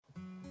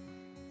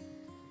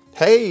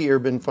Hey,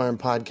 Urban Farm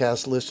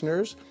Podcast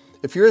listeners.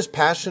 If you're as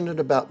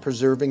passionate about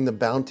preserving the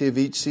bounty of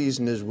each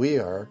season as we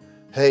are,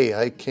 hey,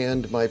 I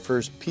canned my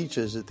first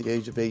peaches at the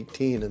age of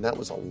 18, and that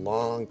was a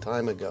long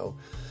time ago,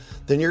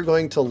 then you're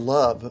going to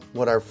love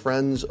what our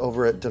friends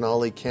over at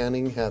Denali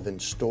Canning have in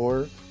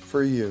store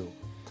for you.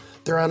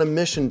 They're on a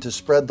mission to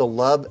spread the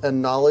love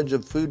and knowledge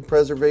of food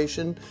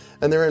preservation,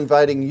 and they're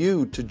inviting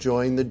you to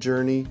join the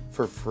journey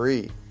for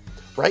free.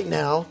 Right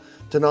now,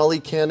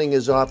 Denali Canning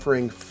is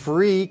offering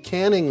free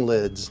canning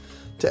lids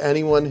to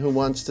anyone who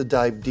wants to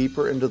dive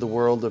deeper into the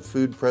world of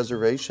food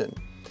preservation.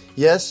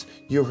 Yes,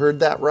 you heard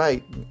that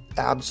right.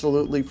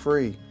 Absolutely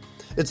free.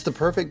 It's the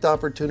perfect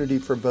opportunity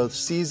for both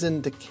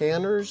seasoned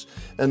canners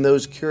and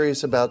those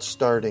curious about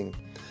starting.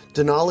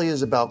 Denali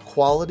is about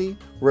quality,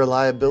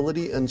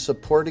 reliability, and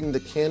supporting the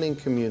canning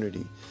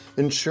community,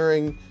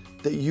 ensuring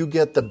that you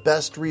get the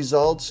best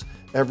results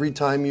every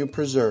time you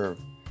preserve.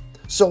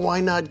 So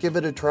why not give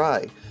it a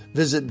try?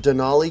 Visit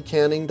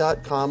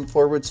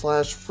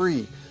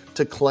denalicanning.com/free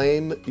to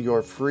claim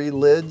your free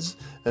lids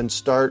and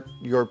start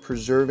your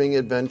preserving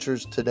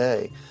adventures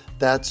today.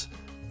 That's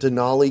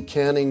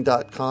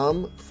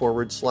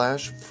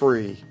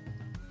denalicanning.com/free.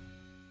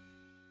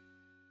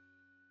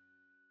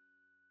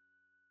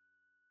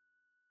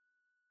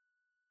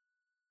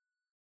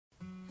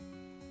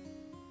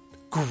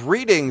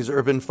 Greetings,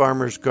 urban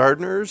farmers,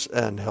 gardeners,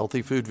 and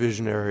healthy food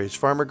visionaries.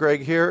 Farmer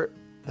Greg here,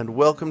 and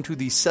welcome to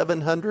the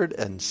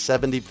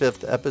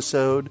 775th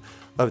episode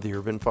of the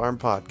Urban Farm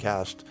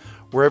Podcast,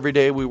 where every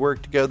day we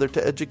work together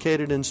to educate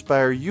and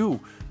inspire you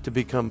to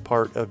become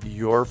part of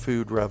your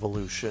food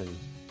revolution.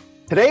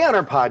 Today on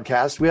our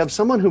podcast, we have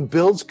someone who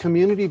builds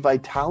community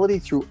vitality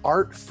through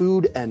art,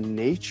 food, and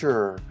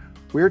nature.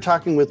 We're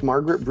talking with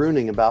Margaret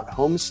Bruning about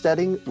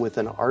homesteading with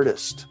an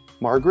artist.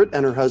 Margaret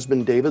and her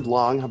husband, David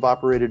Long, have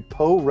operated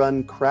Poe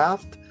Run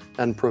Craft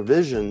and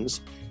Provisions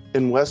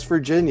in West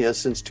Virginia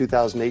since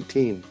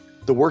 2018.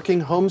 The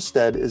working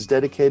homestead is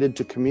dedicated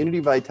to community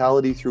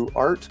vitality through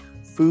art,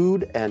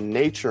 food, and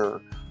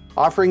nature.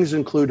 Offerings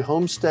include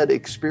homestead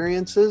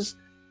experiences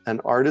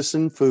and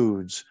artisan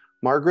foods.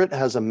 Margaret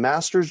has a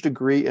master's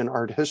degree in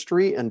art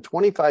history and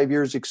 25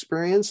 years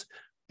experience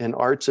in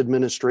arts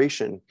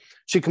administration.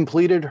 She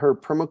completed her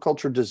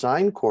permaculture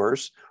design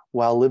course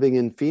while living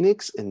in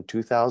Phoenix in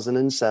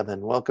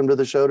 2007. Welcome to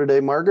the show today,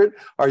 Margaret.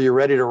 Are you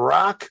ready to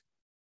rock?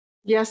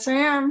 Yes, I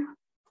am.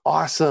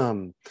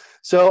 Awesome.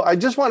 So I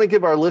just want to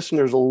give our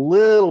listeners a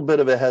little bit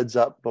of a heads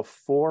up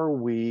before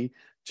we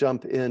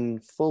jump in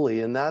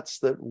fully. And that's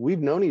that we've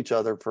known each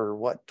other for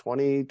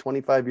 20,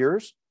 25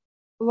 years?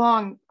 A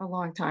long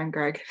time,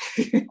 Greg.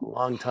 A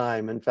long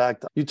time. In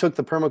fact, you took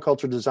the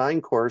permaculture design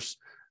course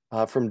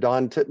from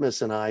Don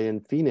Titmus and I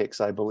in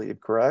Phoenix, I believe,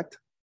 correct?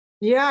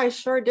 Yeah, I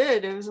sure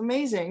did. It was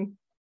amazing.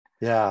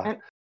 Yeah.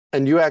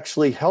 And you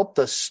actually helped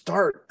us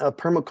start a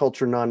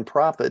permaculture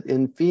nonprofit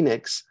in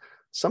Phoenix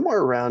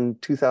somewhere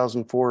around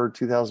 2004,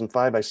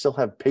 2005. I still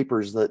have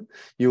papers that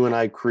you and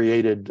I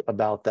created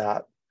about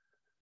that.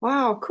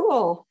 Wow,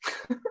 cool.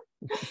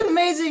 It's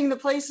amazing the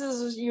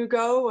places you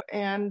go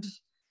and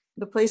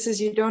the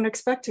places you don't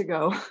expect to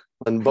go.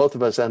 And both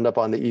of us end up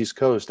on the East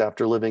Coast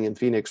after living in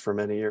Phoenix for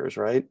many years,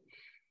 right?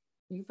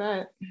 You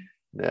bet.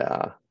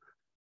 Yeah.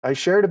 I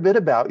shared a bit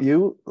about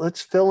you.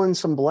 Let's fill in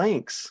some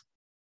blanks.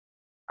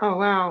 Oh,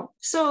 wow.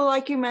 So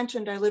like you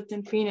mentioned, I lived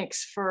in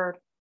Phoenix for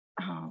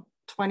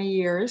 20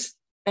 years.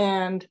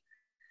 And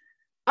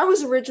I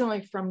was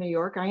originally from New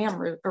York. I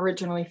am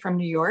originally from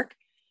New York.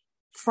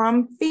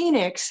 From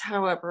Phoenix,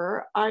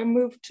 however, I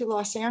moved to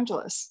Los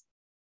Angeles.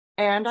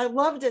 And I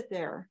loved it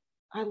there.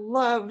 I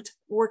loved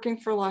working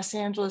for Los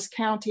Angeles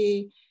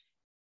County.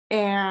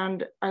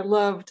 And I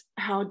loved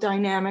how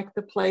dynamic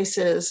the place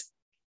is.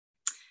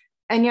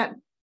 And yet,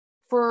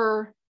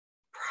 for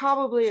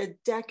probably a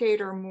decade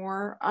or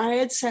more, I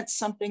had sensed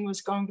something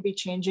was going to be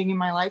changing in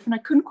my life, and I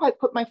couldn't quite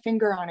put my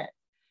finger on it.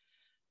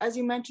 As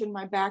you mentioned,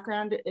 my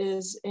background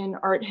is in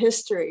art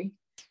history,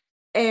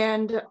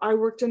 and I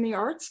worked in the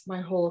arts my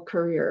whole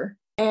career.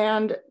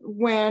 And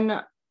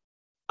when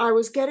I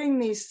was getting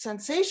these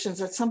sensations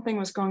that something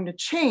was going to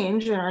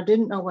change, and I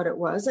didn't know what it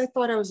was, I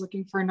thought I was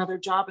looking for another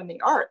job in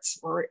the arts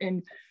or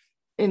in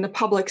the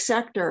public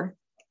sector,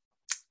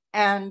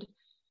 and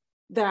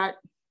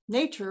that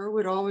nature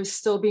would always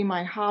still be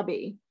my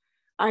hobby.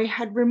 I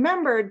had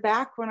remembered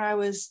back when I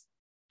was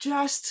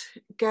just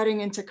getting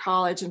into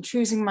college and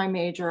choosing my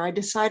major, I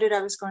decided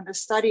I was going to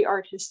study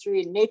art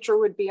history and nature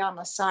would be on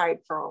the side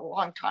for a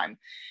long time.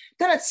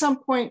 Then at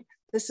some point,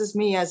 this is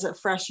me as a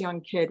fresh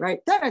young kid,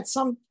 right? Then at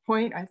some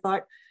point I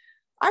thought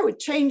I would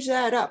change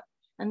that up,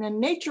 and then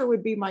nature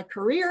would be my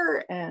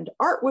career and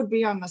art would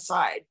be on the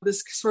side.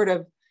 This sort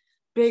of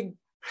big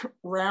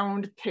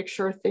round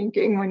picture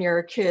thinking when you're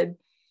a kid.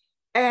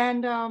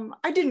 And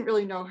I didn't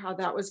really know how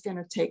that was going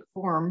to take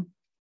form.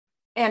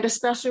 And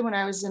especially when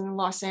I was in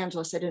Los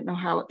Angeles, I didn't know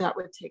how that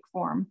would take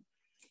form.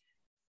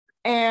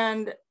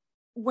 And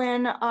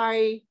when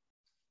I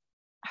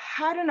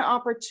had an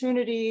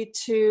opportunity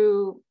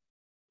to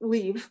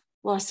leave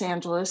Los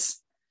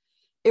Angeles,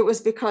 it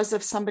was because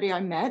of somebody I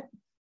met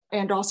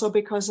and also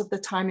because of the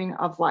timing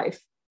of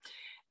life.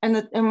 And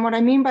what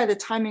I mean by the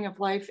timing of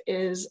life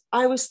is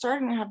I was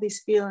starting to have these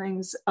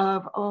feelings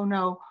of, oh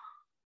no,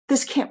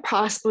 this can't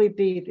possibly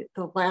be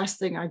the last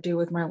thing I do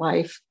with my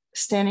life,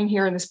 standing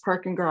here in this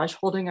parking garage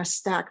holding a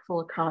stack full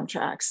of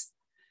contracts.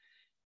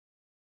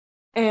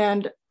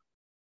 And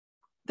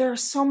there are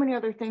so many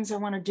other things I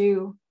want to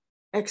do,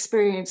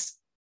 experience,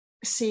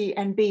 see,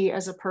 and be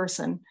as a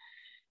person.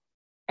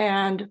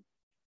 And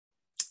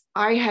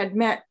I had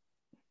met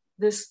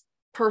this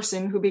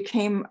person who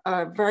became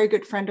a very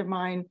good friend of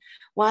mine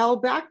while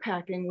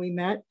backpacking. We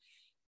met,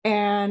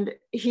 and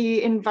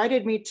he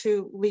invited me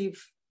to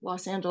leave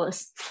Los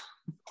Angeles.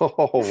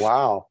 Oh,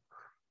 wow.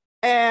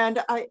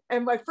 And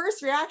my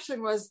first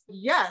reaction was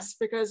yes,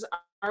 because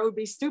I would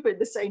be stupid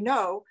to say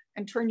no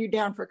and turn you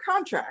down for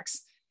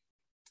contracts.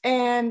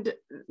 But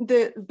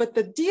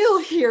the deal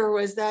here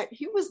was that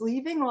he was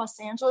leaving Los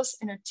Angeles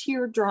in a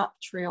teardrop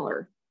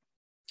trailer.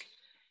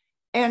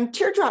 And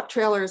teardrop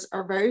trailers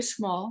are very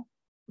small,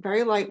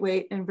 very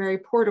lightweight, and very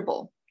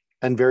portable.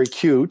 And very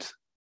cute.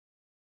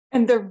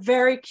 And they're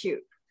very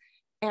cute.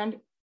 And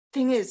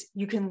thing is,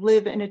 you can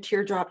live in a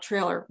teardrop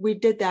trailer. We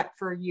did that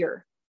for a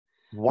year.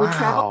 Wow. We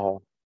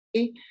traveled.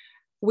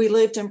 We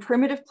lived in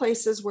primitive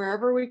places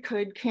wherever we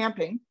could,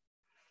 camping.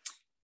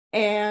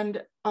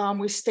 And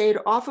we stayed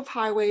off of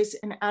highways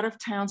and out of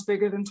towns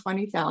bigger than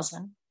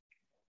 20,000.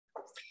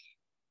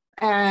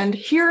 And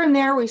here and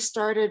there, we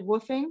started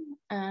woofing.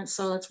 And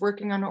so that's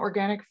working on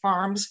organic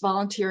farms,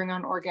 volunteering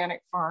on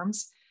organic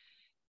farms,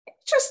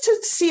 just to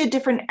see a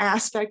different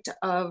aspect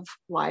of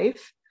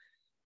life.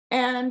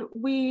 And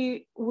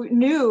we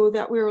knew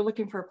that we were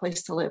looking for a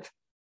place to live.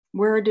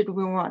 Where did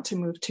we want to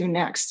move to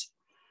next?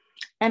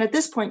 And at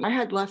this point, I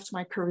had left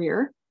my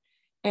career,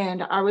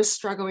 and I was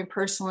struggling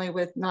personally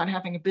with not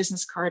having a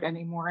business card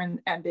anymore,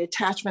 and the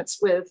attachments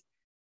with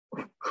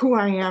who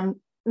I am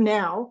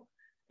now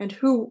and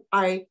who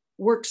I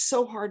worked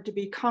so hard to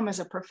become as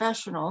a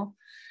professional.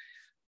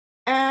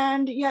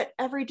 And yet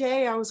every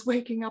day I was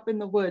waking up in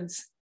the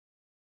woods,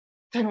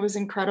 and it was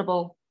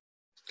incredible.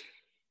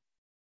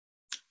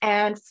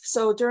 And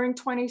so during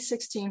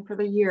 2016, for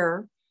the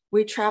year,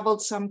 we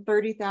traveled some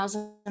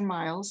 30,000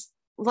 miles.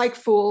 Like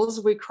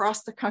fools, we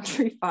crossed the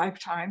country 5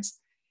 times.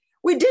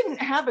 We didn't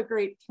have a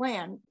great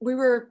plan. We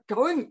were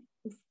going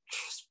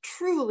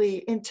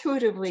truly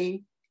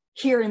intuitively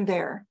here and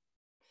there.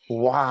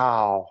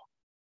 Wow.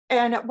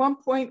 And at one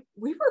point,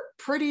 we were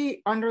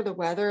pretty under the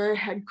weather,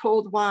 had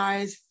cold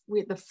eyes, we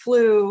had the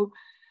flu,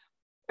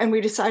 and we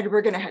decided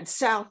we're going to head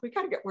south. We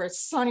got to get where it's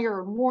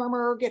sunnier and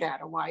warmer, get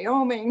out of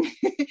Wyoming.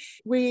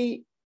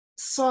 We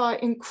saw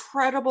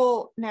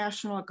incredible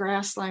national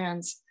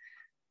grasslands,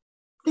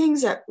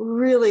 things that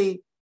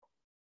really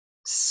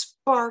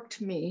sparked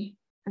me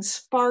and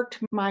sparked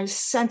my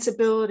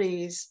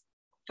sensibilities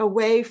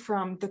away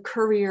from the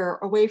career,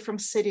 away from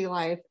city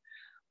life,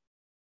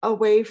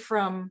 away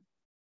from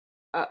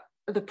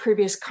the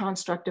previous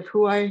construct of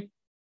who I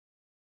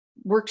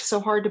worked so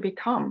hard to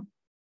become.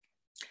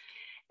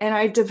 And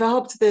I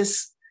developed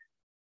this,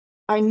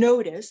 I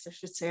noticed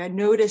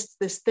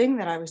this thing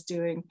that I was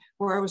doing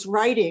where I was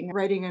writing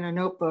in a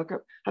notebook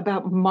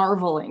about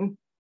marveling,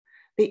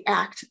 the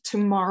act to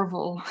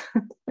marvel.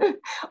 I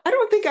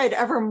don't think I'd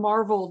ever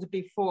marveled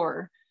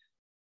before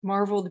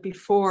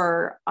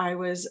I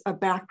was a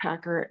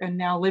backpacker and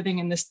now living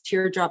in this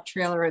teardrop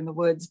trailer in the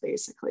woods,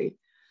 basically.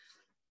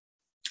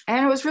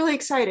 And it was really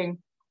exciting.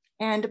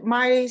 And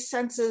my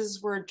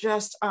senses were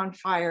just on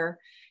fire.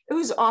 It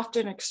was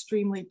often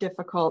extremely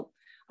difficult.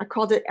 I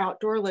called it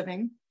outdoor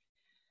living.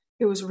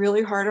 It was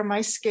really hard on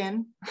my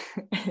skin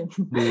and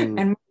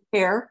my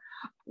hair.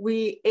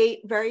 We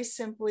ate very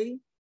simply.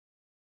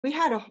 We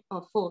had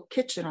a full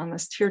kitchen on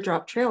this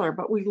teardrop trailer,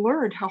 but we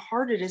learned how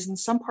hard it is in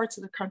some parts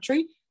of the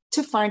country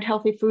to find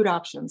healthy food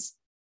options.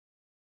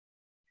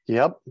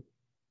 Yep.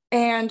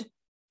 And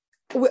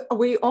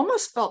we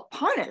almost felt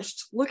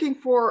punished looking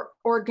for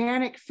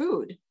organic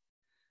food.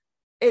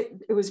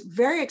 It was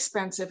very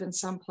expensive in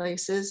some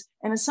places,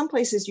 and in some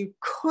places you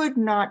could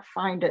not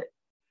find it.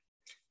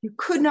 You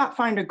could not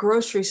find a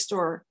grocery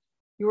store.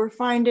 You were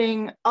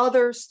finding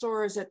other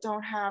stores that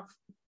don't have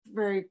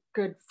very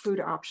good food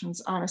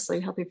options, honestly,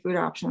 healthy food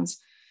options.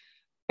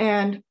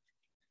 And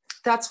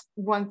that's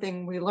one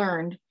thing we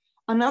learned.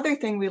 Another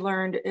thing we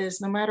learned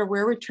is no matter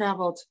where we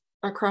traveled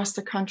across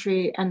the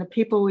country and the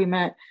people we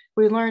met,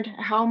 we learned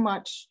how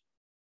much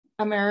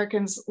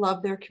Americans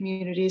love their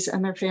communities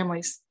and their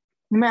families.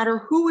 No matter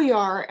who we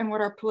are and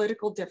what our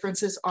political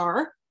differences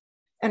are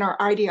and our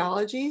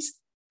ideologies,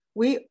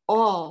 we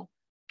all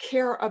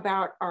care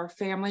about our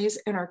families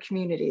and our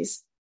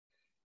communities.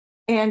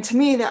 And to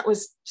me, that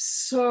was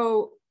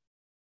so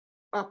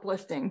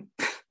uplifting.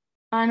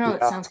 I know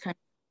it sounds kind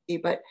of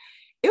easy, but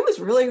it was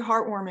really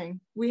heartwarming.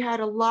 We had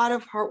a lot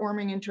of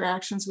heartwarming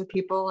interactions with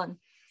people. And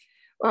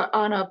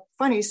on a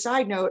funny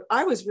side note,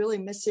 I was really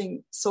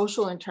missing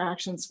social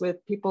interactions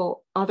with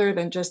people other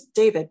than just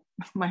David,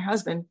 my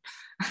husband.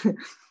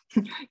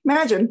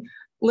 Imagine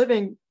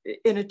living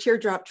in a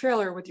teardrop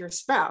trailer with your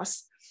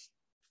spouse.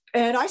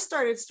 And I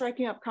started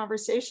striking up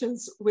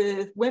conversations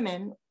with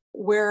women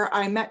where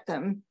I met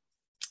them.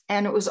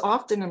 And it was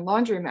often in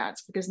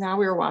laundromats, because now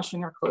we were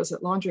washing our clothes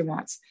at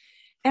laundromats.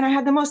 And I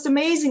had the most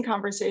amazing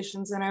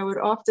conversations. And I would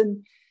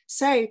often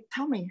say,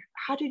 tell me,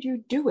 how did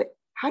you do it?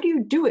 How do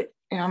you do it?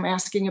 And I'm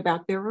asking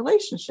about their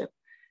relationship.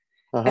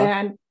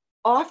 And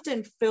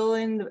often fill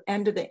in the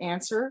end of the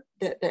answer,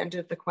 the end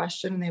of the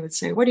question. And they would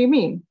say, what do you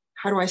mean?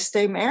 How do I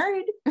stay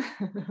married?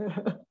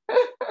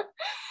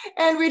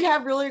 And we'd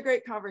have really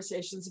great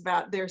conversations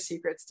about their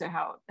secrets to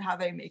how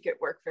they make it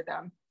work for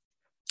them.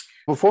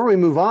 Before we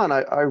move on,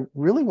 I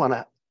really want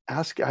to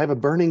ask, I have a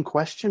burning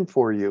question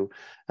for you.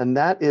 And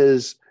that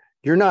is,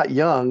 you're not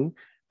young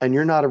and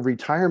you're not of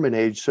retirement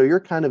age. So you're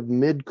kind of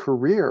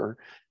mid-career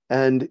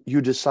and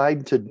you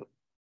decide to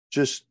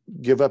just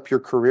give up your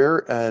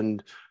career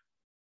and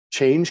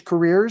change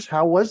careers.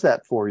 How was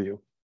that for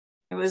you?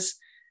 It was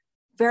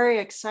very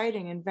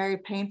exciting and very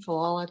painful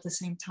all at the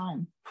same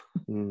time.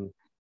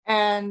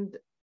 And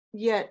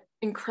yet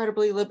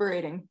incredibly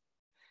liberating.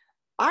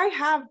 I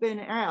have been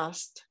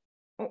asked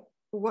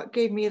what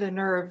gave me the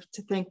nerve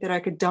to think that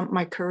I could dump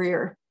my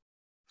career.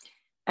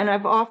 And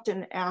I've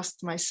often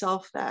asked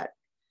myself that,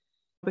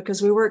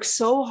 because we work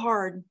so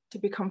hard to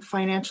become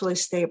financially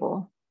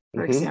stable,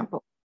 for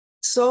example,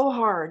 so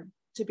hard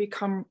to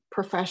become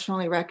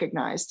professionally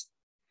recognized.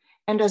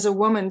 And as a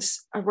woman,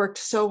 I worked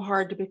so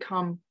hard to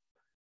become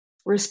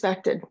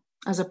respected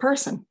as a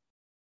person.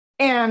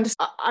 And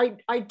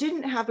I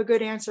didn't have a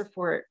good answer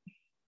for it,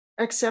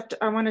 except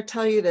I want to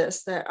tell you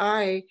this, that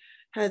I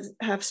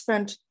have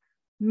spent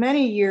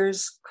many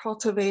years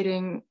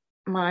cultivating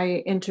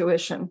my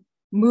intuition,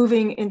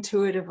 moving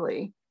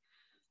intuitively,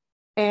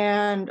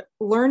 and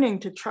learning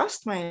to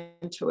trust my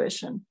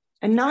intuition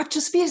and not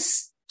just be a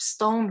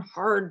stone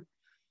hard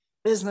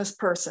business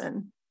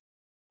person,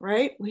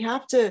 right?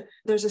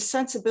 There's a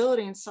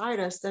sensibility inside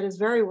us that is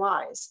very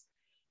wise.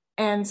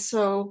 And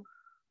so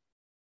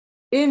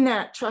in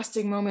that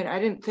trusting moment, I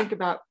didn't think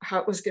about how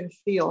it was going to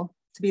feel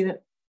to be the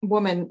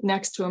woman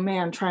next to a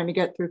man trying to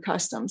get through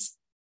customs,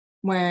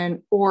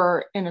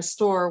 or in a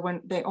store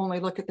when they only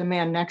look at the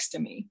man next to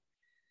me.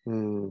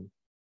 And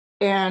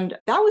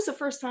that was the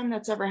first time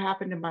that's ever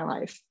happened in my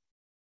life.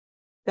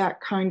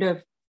 That kind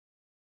of,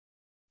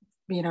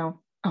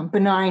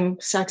 benign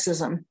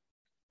sexism.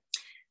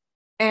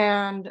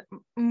 And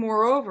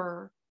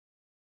moreover,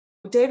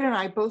 David and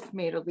I both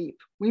made a leap.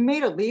 We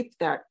made a leap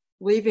that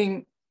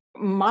leaving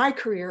my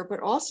career,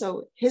 but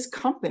also his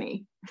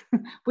company,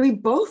 we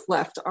both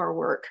left our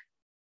work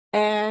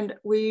and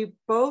we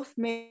both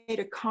made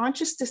a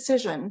conscious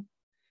decision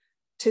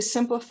to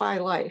simplify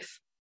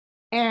life.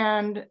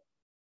 And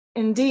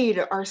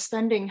indeed, our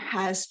spending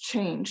has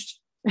changed.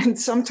 And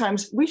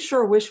sometimes we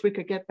sure wish we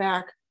could get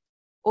back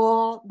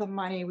all the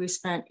money we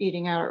spent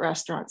eating out at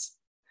restaurants,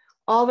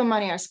 all the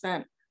money I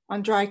spent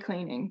on dry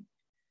cleaning,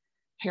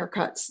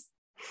 haircuts,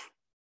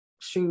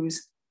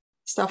 shoes,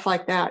 stuff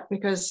like that.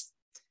 Because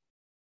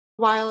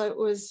while it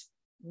was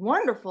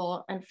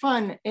wonderful and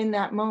fun in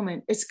that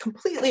moment, it's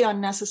completely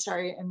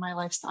unnecessary in my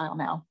lifestyle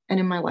now and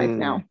in my life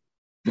now.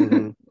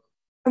 And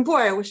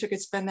boy, I wish I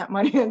could spend that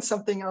money on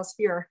something else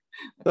here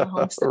at the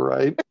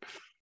homestead.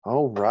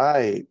 All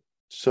right.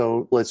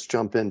 So let's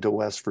jump into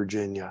West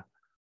Virginia.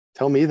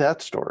 Tell me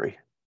that story.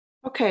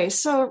 Okay.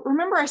 So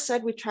remember I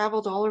said we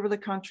traveled all over the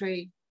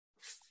country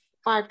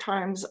 5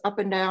 times, up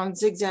and down,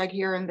 zigzag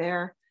here and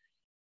there.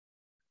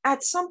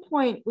 At some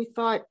point, we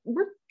thought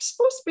we're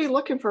supposed to be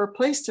looking for a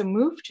place to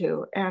move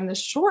to. And the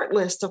short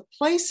list of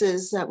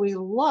places that we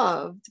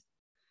loved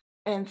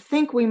and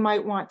think we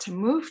might want to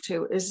move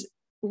to is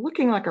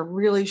looking like a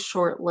really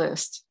short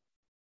list.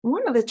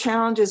 One of the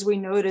challenges we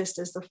noticed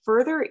is the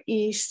further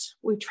east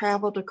we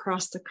traveled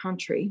across the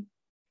country,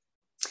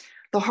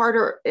 the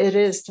harder it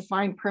is to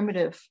find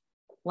primitive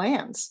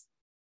lands,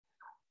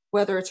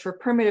 whether it's for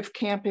primitive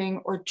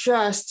camping or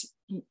just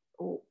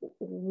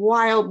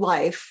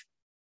wildlife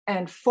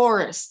and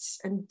forests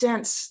and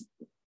dense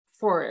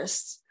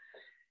forests.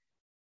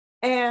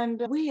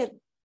 And we had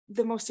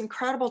the most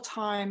incredible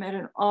time at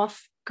an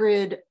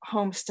off-grid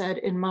homestead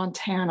in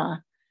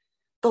Montana.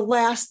 The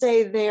last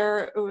day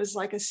there, it was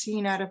like a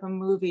scene out of a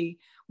movie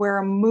where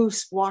a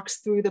moose walks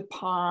through the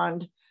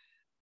pond.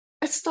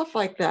 It's stuff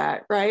like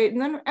that, right?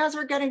 And then as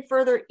we're getting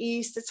further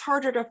east, it's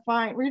harder to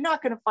find. We're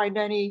not going to find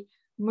any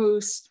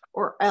moose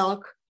or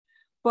elk.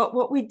 But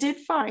what we did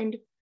find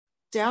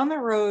down the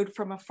road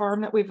from a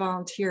farm that we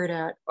volunteered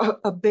at,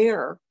 a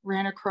bear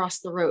ran across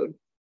the road.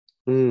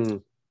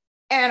 And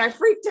I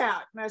freaked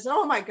out. And I said,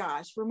 oh my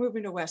gosh, we're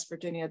moving to West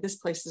Virginia. This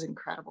place is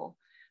incredible.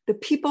 The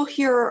people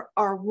here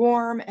are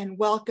warm and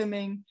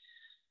welcoming.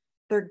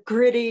 They're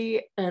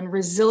gritty and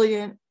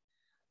resilient.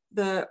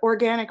 The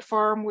organic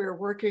farm we were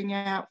working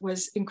at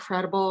was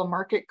incredible, a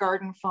market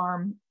garden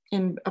farm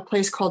in a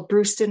place called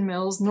Brewston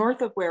Mills,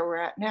 north of where we're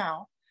at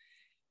now.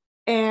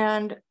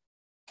 And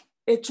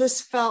it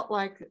just felt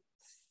like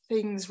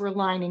things were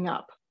lining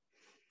up.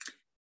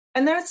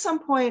 And then at some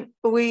point,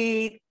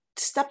 we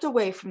stepped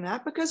away from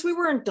that because we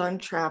weren't done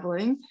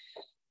traveling.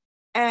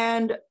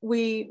 And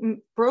we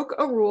broke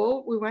a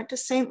rule. We went to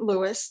St.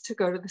 Louis to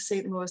go to the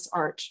St. Louis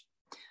Arch.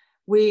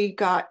 We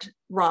got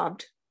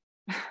robbed.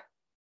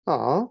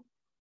 Aw.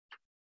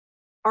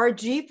 Our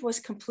Jeep was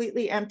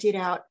completely emptied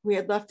out. We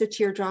had left a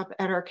teardrop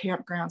at our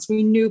campgrounds.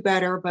 We knew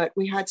better, but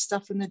we had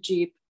stuff in the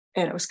Jeep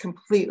and it was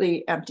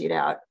completely emptied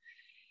out.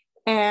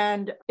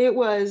 And it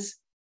was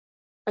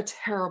a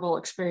terrible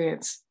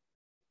experience.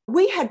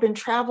 We had been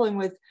traveling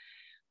with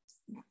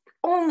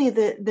only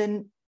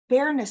the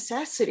bare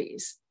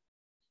necessities.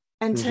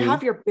 And to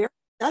have your bare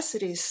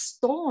necessities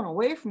stolen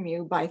away from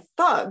you by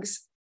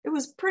thugs, it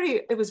was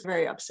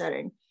very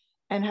upsetting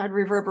and had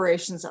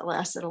reverberations that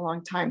lasted a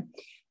long time.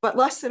 But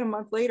less than a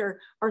month later,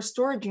 our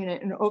storage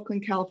unit in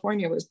Oakland,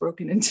 California was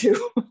broken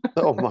into.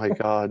 Oh my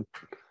God.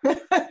 And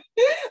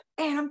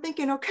I'm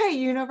thinking, okay,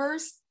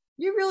 universe,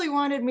 you really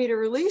wanted me to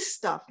release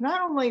stuff,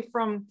 not only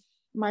from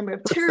my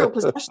material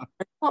possessions,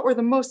 what were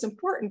the most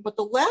important, but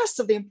the last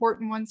of the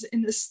important ones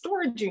in the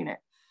storage unit.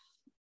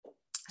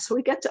 So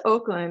we get to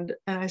Oakland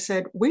and I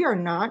said, we are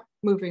not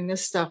moving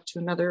this stuff to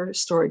another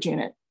storage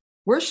unit.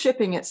 We're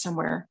shipping it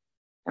somewhere,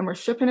 and we're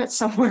shipping it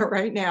somewhere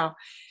right now.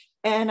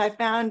 And I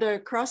found a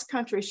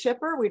cross-country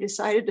shipper. We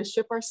decided to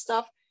ship our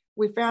stuff.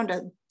 We found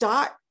a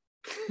dot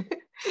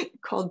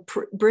called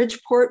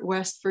Bridgeport,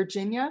 West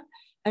Virginia,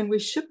 and we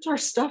shipped our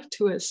stuff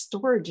to a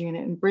storage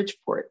unit in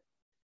Bridgeport,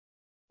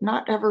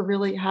 not ever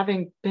really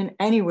having been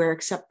anywhere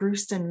except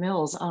Brewston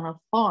Mills on a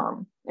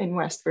farm in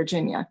West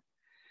Virginia.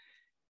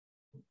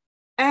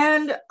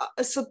 And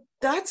so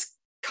that's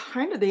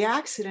kind of the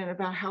accident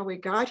about how we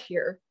got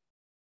here.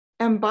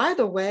 And by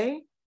the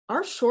way,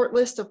 our short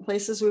list of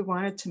places we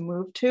wanted to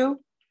move to,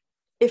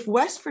 if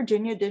West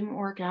Virginia didn't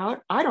work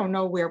out, I don't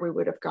know where we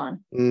would have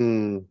gone.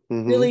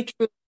 Really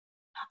true.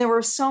 There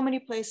were so many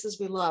places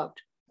we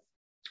loved.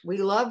 We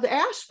loved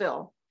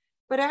Asheville,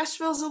 but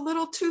Asheville's a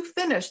little too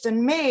finished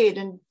and made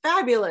and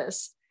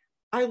fabulous.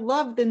 I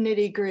love the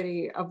nitty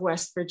gritty of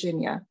West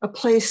Virginia, a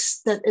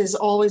place that is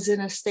always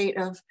in a state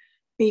of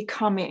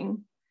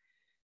becoming.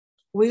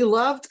 We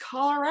loved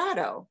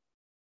Colorado.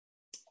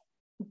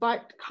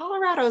 But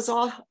Colorado's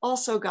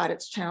also got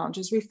its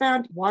challenges. We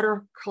found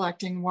water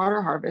collecting,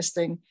 water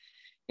harvesting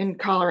in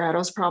Colorado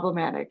is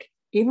problematic,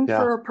 even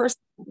for a person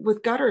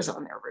with gutters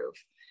on their roof.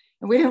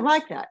 And we didn't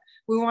like that.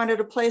 We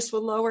wanted a place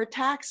with lower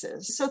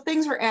taxes. So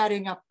things were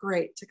adding up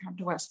great to come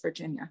to West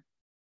Virginia.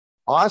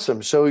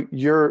 Awesome. So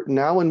you're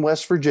now in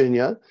West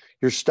Virginia.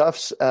 Your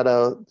stuff's at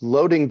a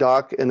loading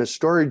dock in a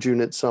storage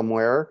unit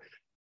somewhere.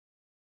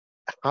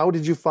 How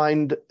did you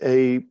find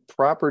a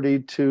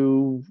property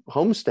to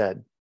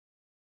homestead?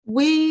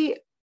 We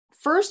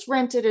first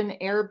rented an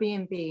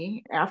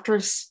Airbnb. After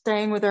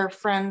staying with our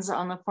friends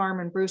on the farm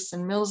in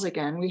Brewston Mills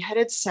again, we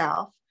headed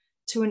south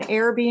to an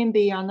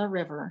Airbnb on the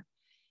river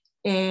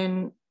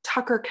in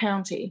Tucker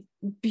County,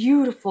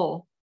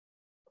 beautiful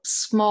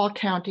small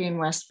county in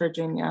West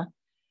Virginia.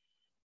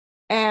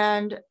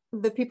 And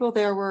the people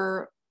there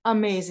were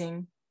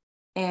amazing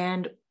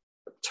and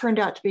turned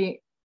out to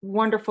be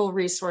wonderful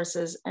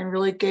resources and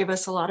really gave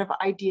us a lot of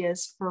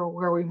ideas for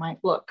where we might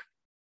look,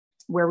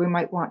 where we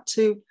might want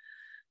to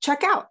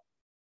check out.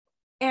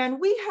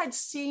 And we had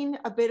seen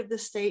a bit of the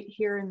state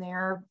here and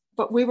there,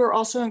 but we were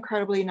also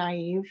incredibly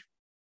naive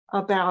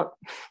about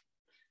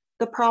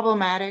the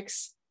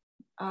problematics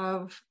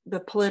of the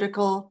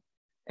political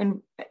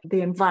and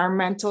the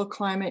environmental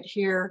climate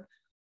here,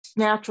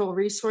 natural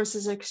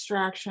resources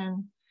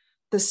extraction,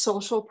 the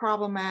social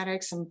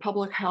problematics and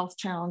public health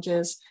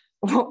challenges.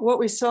 What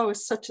we saw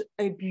was such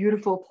a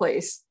beautiful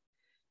place.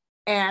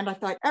 And I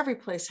thought every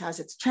place has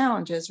its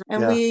challenges.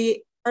 And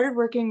we started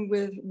working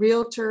with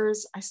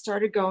realtors. I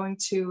started going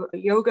to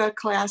yoga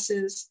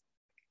classes.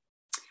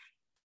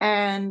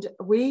 And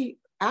we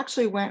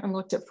actually went and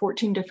looked at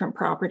 14 different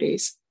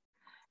properties.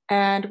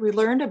 And we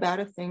learned about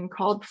a thing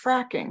called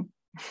fracking.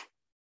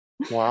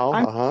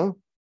 Wow.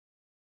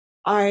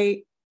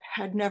 I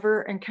had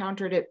never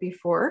encountered it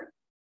before,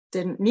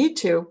 didn't need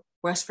to.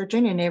 West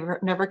Virginia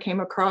never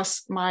came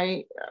across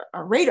my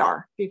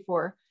radar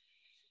before.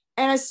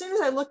 And as soon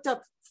as I looked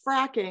up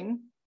fracking,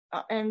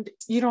 and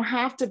you don't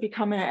have to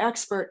become an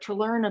expert to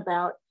learn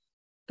about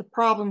the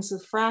problems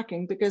with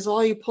fracking, because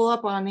all you pull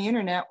up on the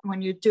internet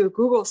when you do a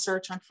Google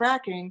search on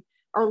fracking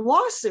are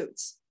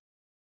lawsuits.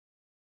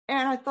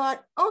 And I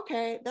thought,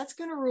 okay, that's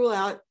going to rule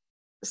out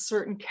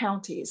certain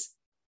counties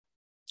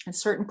and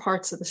certain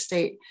parts of the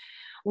state.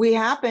 We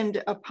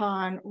happened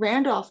upon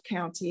Randolph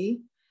County,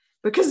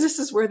 because this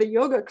is where the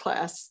yoga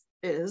class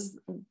is,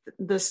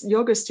 this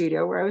yoga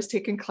studio where I was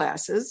taking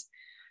classes.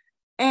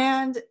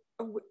 And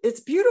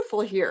it's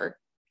beautiful here.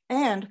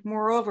 And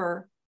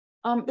moreover,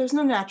 there's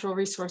no natural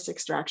resource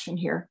extraction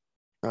here.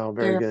 Oh,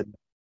 very good.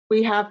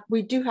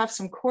 We do have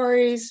some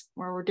quarries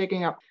where we're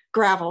digging up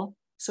gravel.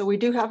 So we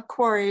do have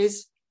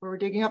quarries where we're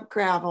digging up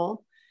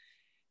gravel,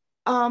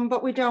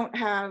 but we don't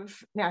have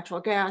natural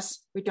gas.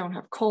 We don't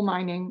have coal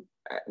mining,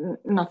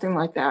 nothing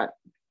like that.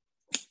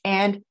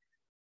 And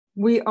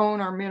we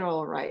own our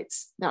mineral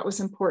rights. That was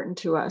important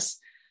to us.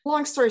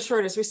 Long story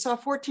short is we saw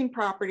 14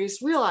 properties,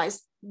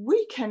 realized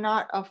we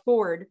cannot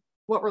afford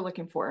what we're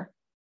looking for.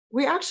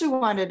 We actually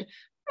wanted,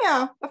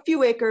 a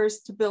few acres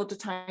to build a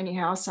tiny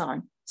house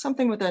on,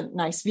 something with a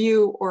nice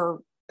view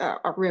or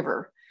a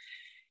river.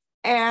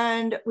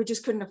 And we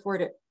just couldn't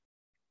afford it.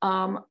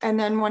 And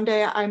then one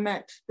day I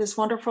met this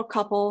wonderful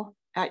couple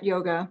at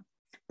yoga,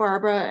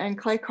 Barbara and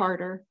Clay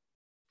Carter,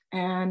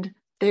 and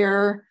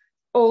they're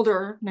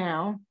older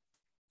now,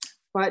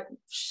 but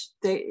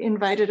they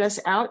invited us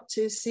out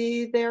to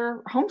see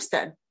their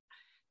homestead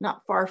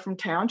not far from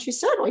town. She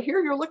said, well,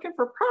 here you're looking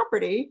for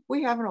property.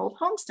 We have an old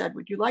homestead.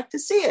 Would you like to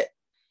see it?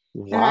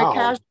 Wow.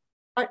 And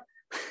I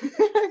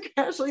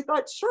casually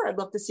thought, sure, I'd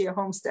love to see a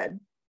homestead.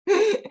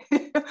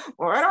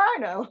 What do I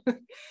know?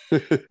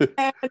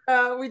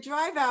 And we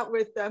drive out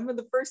with them. And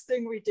the first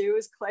thing we do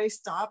is Clay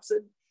stops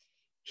and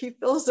he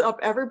fills up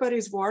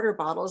everybody's water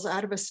bottles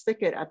out of a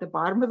spigot at the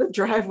bottom of the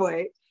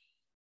driveway.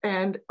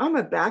 And I'm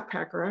a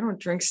backpacker. I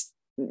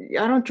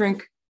don't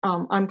drink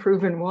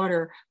unproven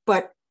water,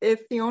 but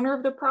if the owner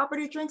of the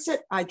property drinks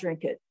it, I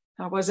drink it.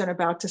 I wasn't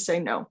about to say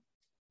no.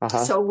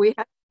 So we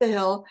head to the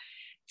hill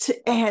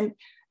and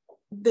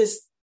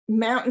this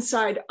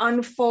mountainside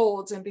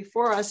unfolds, and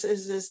before us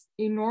is this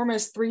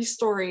enormous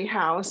 3-story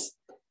house,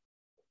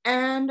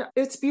 and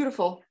it's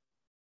beautiful.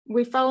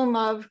 We fell in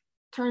love.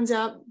 Turns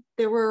out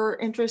they were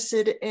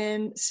interested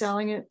in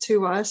selling it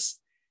to us,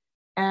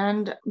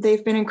 and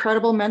they've been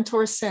incredible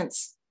mentors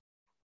since.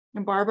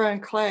 And Barbara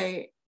and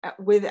Clay,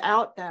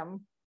 without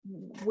them,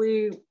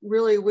 we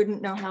really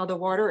wouldn't know how the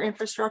water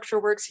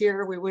infrastructure works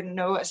here. We wouldn't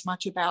know as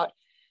much about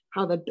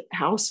how the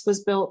house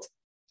was built.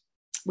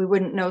 We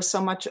wouldn't know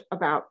so much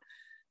about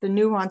the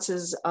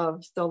nuances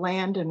of the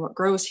land and what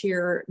grows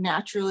here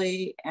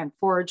naturally and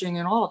foraging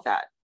and all of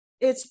that.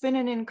 It's been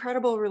an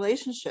incredible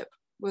relationship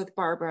with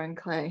Barbara and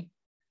Clay.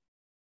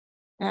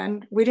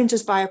 And we didn't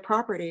just buy a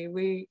property.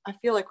 I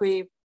feel like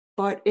we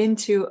bought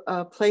into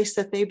a place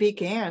that they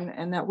began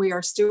and that we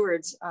are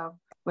stewards of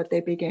what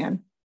they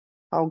began.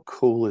 How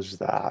cool is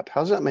that?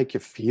 How does that make you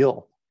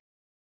feel?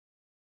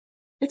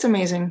 It's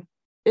amazing.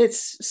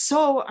 It's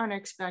so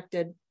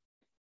unexpected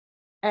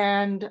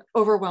and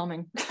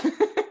overwhelming.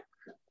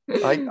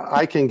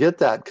 I can get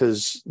that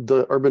because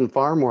the urban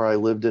farm where I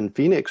lived in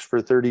Phoenix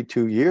for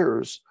 32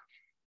 years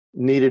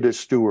needed a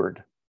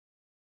steward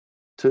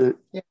to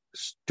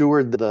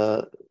steward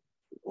the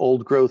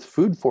old growth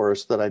food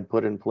forest that I'd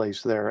put in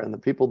place there. And the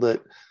people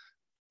that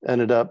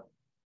ended up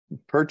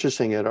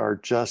purchasing it are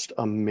just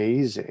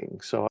amazing.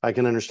 So I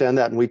can understand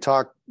that. And we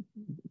talk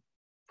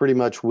pretty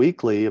much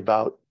weekly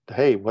about,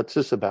 hey, what's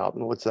this about?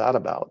 And what's that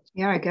about?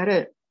 Yeah, I get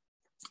it.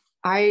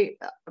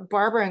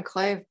 Barbara and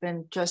Clay have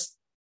been just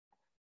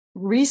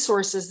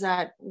resources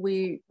that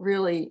we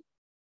really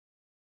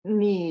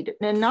need,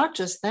 and not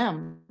just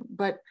them,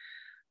 but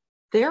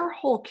their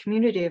whole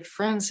community of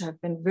friends have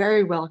been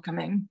very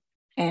welcoming.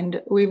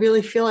 And we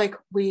really feel like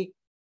we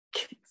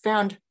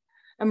found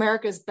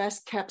America's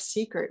best kept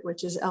secret,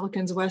 which is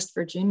Elkins, West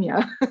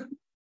Virginia.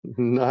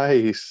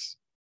 Nice.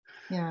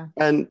 Yeah.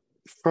 And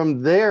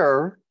from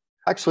there,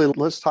 actually,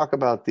 let's talk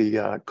about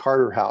the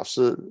Carter House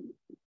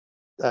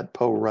at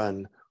Poe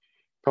Run.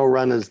 Poe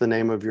Run is the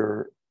name of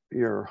your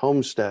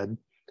homestead.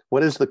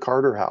 What is the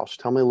Carter House?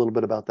 Tell me a little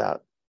bit about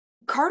that.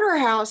 Carter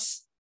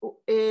House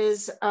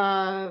is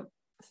a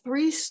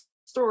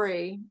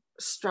 3-story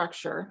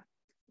structure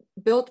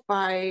built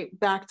by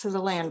Back to the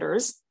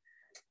Landers.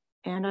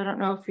 And I don't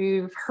know if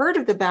you've heard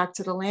of the Back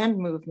to the Land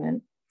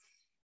movement,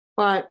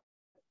 but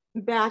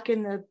back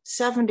in the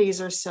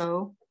 70s or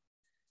so,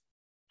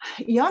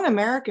 young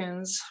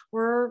Americans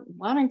were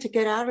wanting to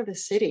get out of the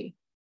city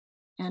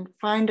and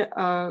find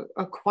a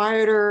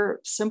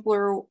quieter,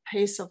 simpler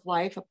pace of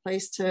life, a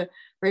place to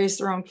raise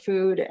their own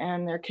food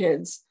and their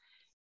kids.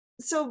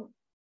 So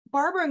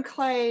Barbara and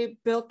Clay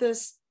built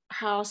this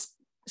house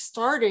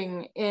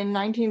starting in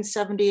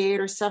 1978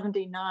 or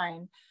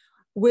 79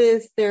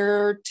 with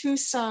their 2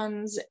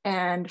 sons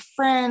and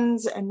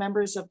friends and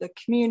members of the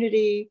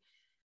community.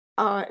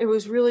 It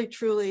was really,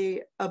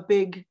 truly a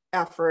big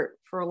effort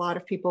for a lot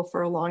of people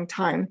for a long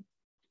time.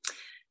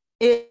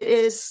 It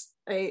is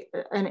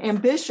an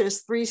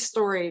ambitious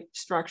 3-story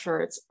structure.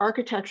 It's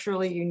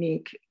architecturally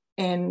unique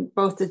in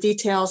both the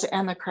details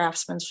and the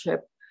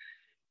craftsmanship.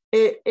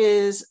 It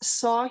is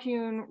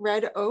saw-hewn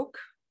red oak,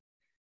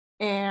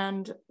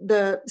 and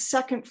the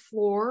second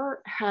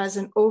floor has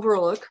an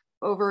overlook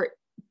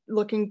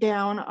looking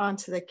down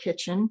onto the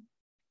kitchen.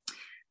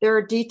 There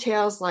are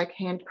details like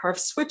hand-carved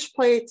switch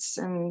plates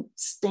and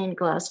stained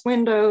glass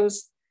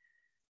windows.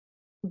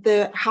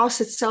 The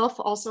house itself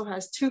also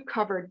has 2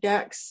 covered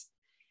decks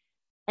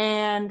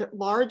and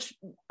large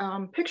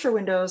picture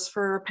windows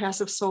for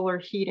passive solar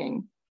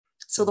heating.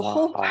 So the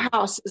whole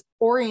house is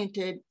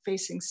oriented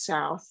facing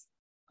south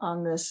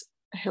on this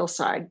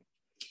hillside.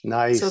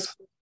 Nice. So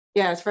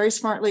yeah, it's very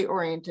smartly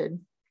oriented.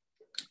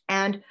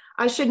 And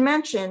I should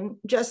mention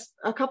just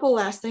a couple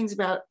last things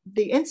about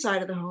the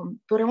inside of the home,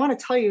 but I want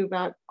to tell you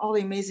about all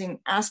the amazing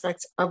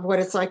aspects of what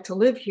it's like to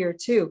live here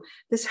too.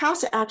 This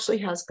house actually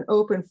has an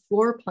open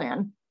floor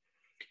plan,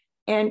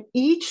 and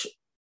each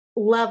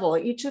level,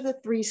 each of the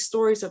 3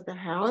 stories of the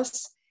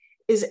house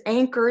is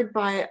anchored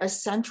by a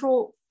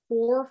central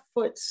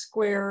 4-foot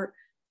square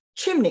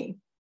chimney.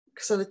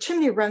 So the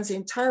chimney runs the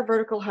entire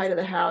vertical height of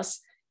the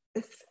house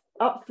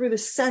up through the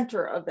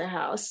center of the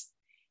house.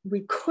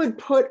 We could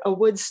put a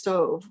wood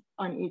stove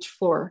on each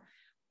floor.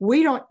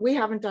 We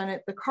haven't done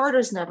it. The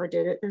Carters never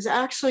did it. There's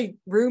actually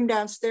room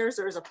downstairs.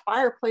 There's a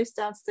fireplace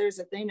downstairs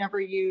that they never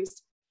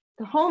used.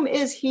 The home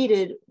is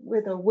heated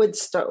with a wood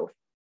stove.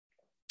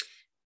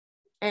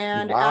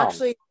 And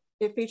actually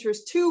it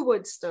features 2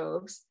 wood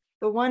stoves.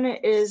 The one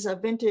is a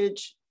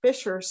vintage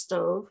Fisher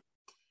stove,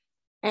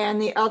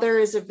 and the other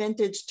is a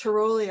vintage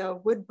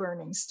Tyrolia wood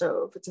burning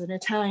stove. It's an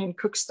Italian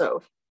cook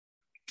stove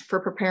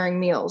for preparing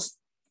meals.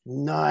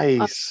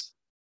 Nice.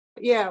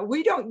 Yeah,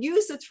 we don't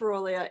use the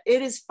Tyrolia.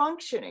 It is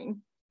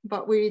functioning,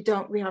 but we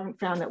haven't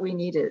found that we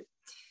need it.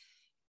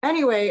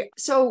 Anyway,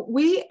 so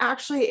we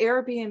actually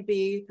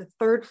Airbnb the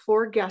 3rd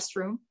floor guest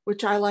room,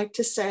 which I like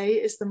to say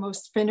is the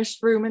most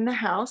finished room in the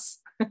house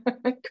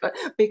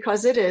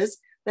because it is.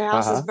 The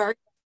house is very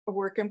a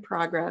work in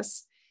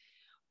progress.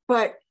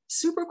 But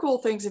super cool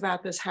things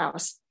about this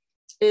house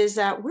is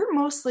that we're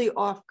mostly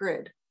off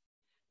grid.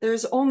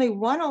 There's only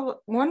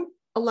one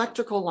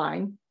electrical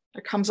line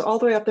that comes all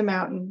the way up the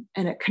mountain,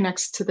 and it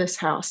connects to this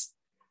house.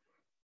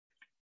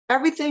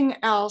 Everything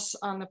else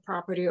on the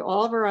property,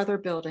 all of our other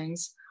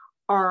buildings,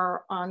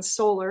 are on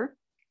solar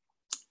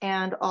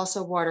and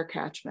also water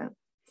catchment.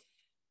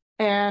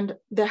 And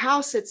the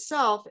house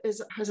itself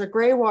has a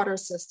gray water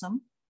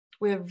system.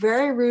 We have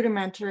very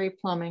rudimentary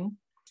plumbing.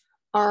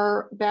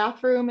 Our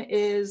bathroom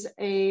is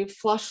a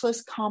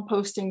flushless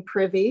composting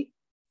privy.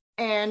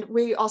 And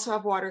we also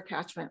have water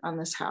catchment on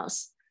this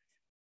house.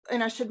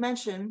 And I should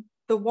mention,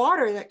 the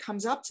water that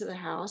comes up to the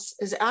house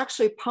is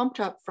actually pumped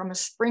up from a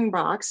spring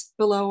box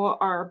below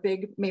our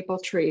big maple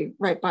tree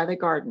right by the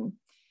garden.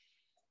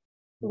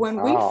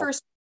 When we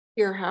first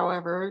here,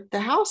 however,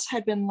 the house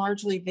had been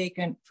largely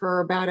vacant for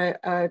about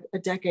a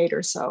decade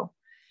or so.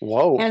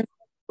 Whoa. And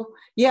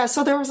yeah,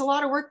 so there was a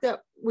lot of work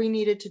that we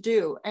needed to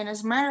do. And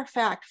as a matter of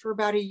fact, for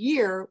about a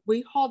year,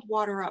 we hauled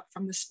water up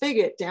from the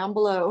spigot down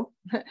below.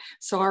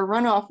 So our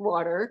runoff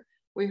water,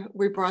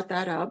 we brought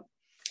that up.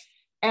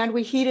 And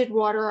we heated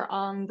water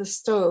on the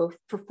stove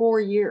for 4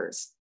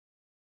 years.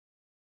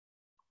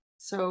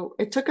 So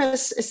it's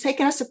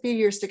taken us a few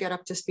years to get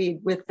up to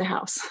speed with the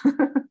house.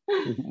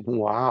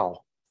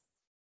 Wow.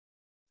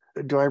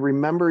 Do I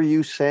remember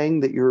you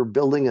saying that you're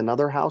building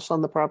another house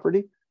on the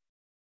property?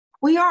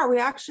 We are. We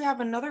actually have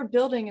another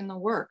building in the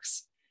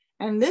works.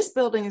 And this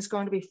building is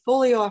going to be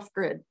fully off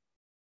grid.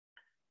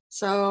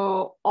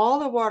 So all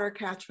the water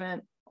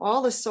catchment,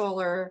 all the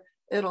solar,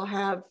 it'll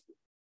have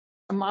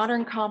a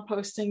modern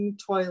composting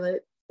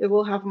toilet. It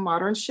will have a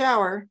modern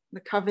shower.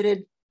 The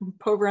coveted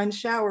Po-Run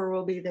shower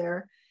will be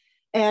there,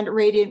 and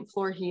radiant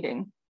floor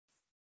heating.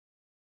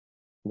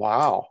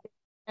 Wow.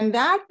 And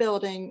that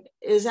building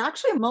is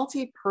actually a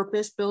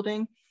multi-purpose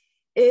building.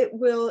 It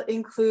will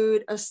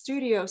include a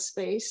studio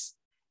space,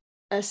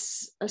 a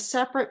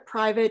separate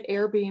private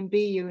Airbnb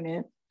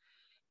unit,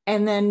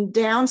 and then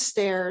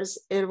downstairs,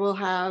 it will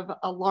have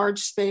a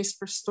large space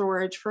for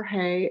storage for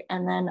hay,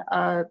 and then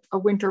a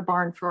winter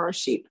barn for our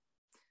sheep.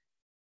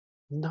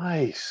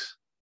 Nice.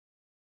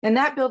 And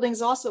that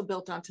building's also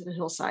built onto the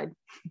hillside.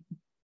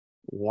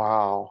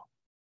 Wow.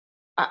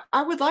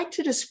 I would like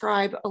to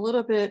describe a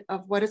little bit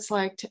of what it's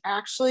like to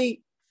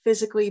actually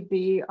physically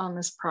be on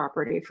this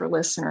property for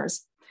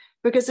listeners,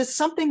 because it's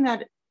something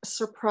that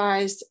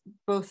surprised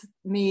both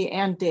me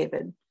and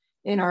David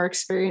in our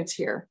experience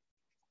here.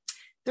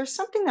 There's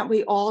something that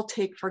we all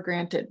take for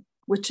granted,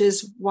 which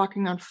is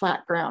walking on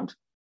flat ground.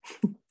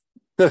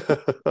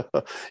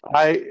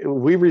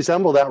 We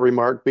resemble that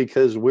remark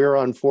because we're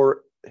on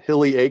 4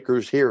 hilly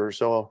acres here.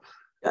 So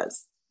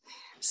yes.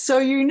 So,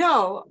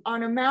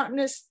 on a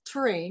mountainous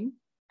terrain,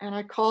 and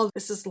I call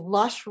this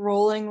lush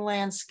rolling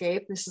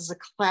landscape. This is a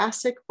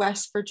classic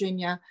West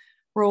Virginia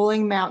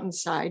rolling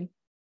mountainside.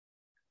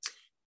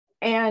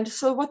 And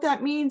so what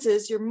that means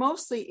is you're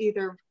mostly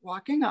either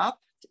walking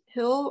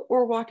uphill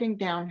or walking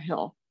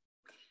downhill.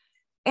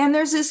 And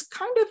there's this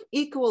kind of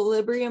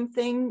equilibrium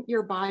thing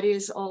your body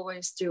is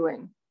always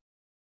doing.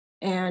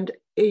 And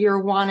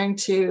your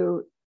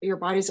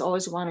body's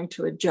always wanting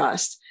to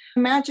adjust.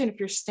 Imagine if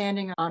you're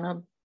standing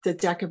on the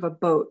deck of a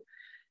boat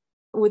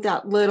with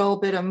that little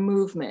bit of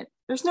movement.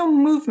 There's no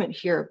movement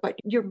here, but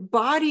your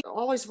body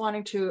always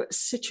wanting to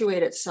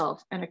situate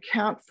itself and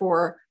account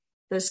for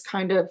this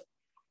kind of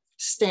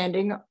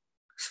standing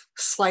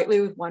slightly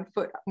with 1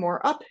 foot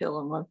more uphill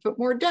and 1 foot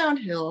more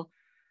downhill.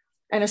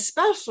 And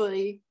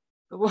especially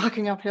the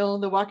walking uphill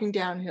and the walking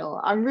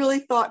downhill. I'm really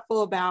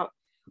thoughtful about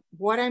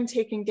what I'm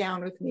taking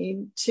down with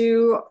me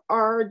to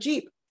our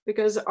Jeep,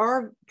 because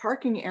our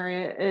parking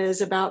area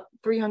is about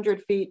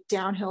 300 feet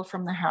downhill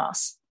from the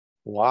house.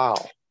 Wow.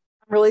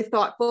 I'm really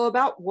thoughtful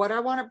about what I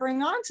want to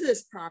bring onto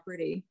this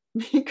property,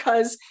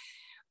 because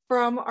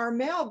from our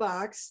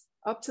mailbox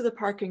up to the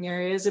parking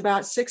area is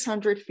about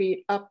 600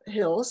 feet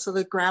uphill. So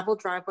the gravel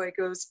driveway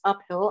goes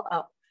uphill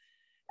up,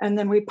 and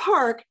then we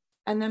park,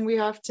 and then we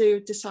have to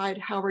decide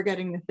how we're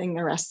getting the thing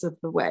the rest of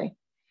the way.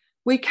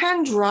 We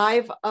can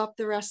drive up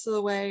the rest of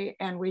the way,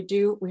 and we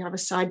have a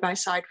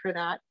side-by-side for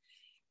that.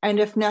 And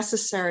if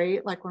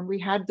necessary, like when we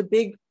had the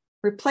big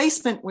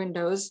replacement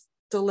windows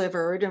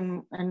delivered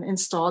and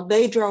installed,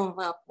 they drove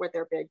up with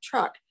their big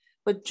truck.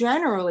 But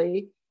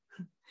generally,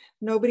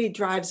 nobody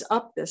drives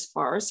up this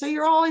far. So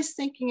you're always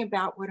thinking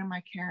about, what am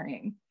I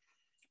carrying?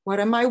 What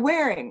am I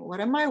wearing?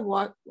 What am I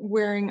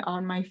wearing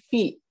on my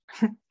feet?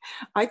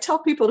 I tell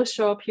people to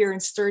show up here in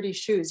sturdy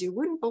shoes. You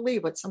wouldn't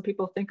believe what some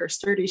people think are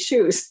sturdy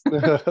shoes.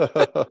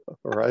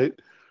 Right.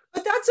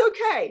 But that's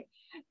okay.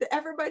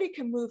 Everybody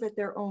can move at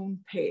their own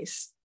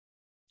pace.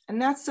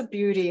 And that's the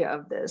beauty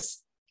of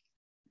this,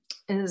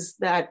 is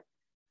that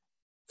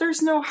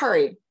there's no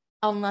hurry,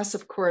 unless,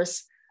 of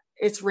course,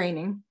 it's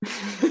raining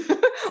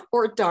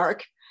or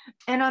dark.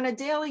 And on a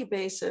daily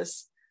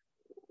basis,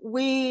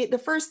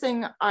 the first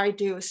thing I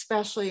do,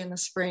 especially in the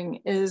spring,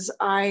 is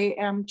I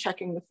am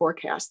checking the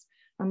forecast.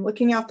 I'm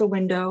looking out the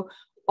window,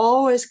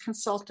 always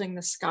consulting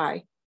the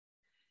sky.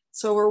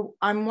 So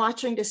I'm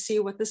watching to see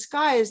what the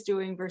sky is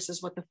doing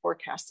versus what the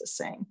forecast is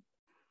saying.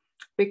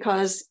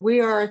 Because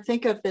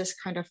think of this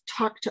kind of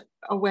tucked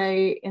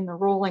away in the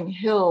rolling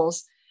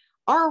hills.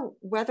 Our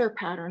weather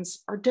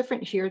patterns are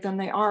different here than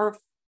they are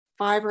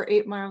 5 or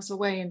 8 miles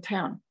away in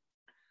town.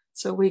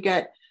 So we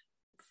get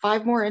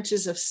 5 more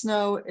inches of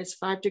snow. It's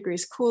 5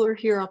 degrees cooler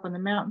here up on the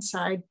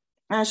mountainside.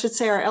 And I should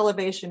say our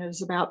elevation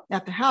is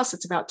at the house,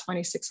 it's about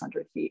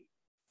 2,600 feet.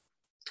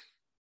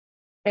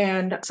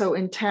 And so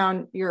in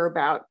town, you're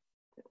about,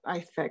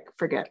 I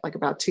forget, like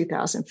about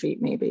 2,000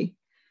 feet maybe.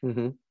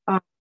 Mm-hmm.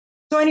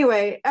 So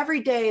anyway, every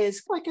day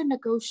is like a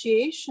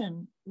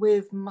negotiation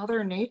with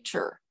Mother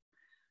Nature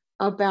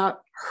about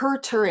her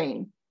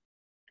terrain,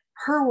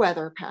 her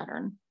weather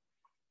pattern,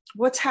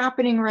 what's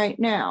happening right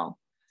now.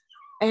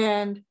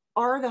 And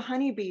are the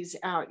honeybees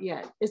out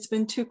yet? It's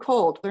been too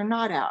cold. They're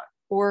not out.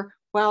 Or,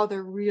 wow,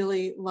 they're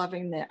really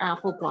loving the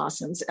apple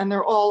blossoms and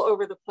they're all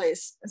over the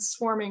place,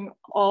 swarming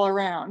all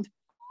around.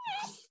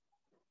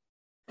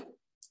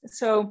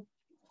 So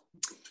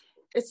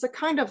it's the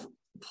kind of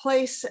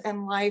place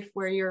and life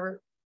where you're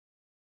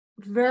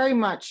very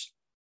much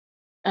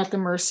at the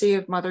mercy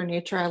of Mother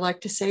Nature. I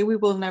like to say we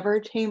will never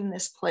tame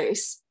this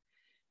place.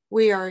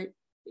 We are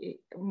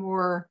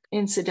more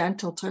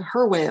incidental to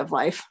her way of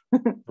life.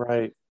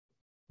 Right.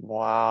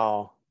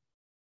 Wow.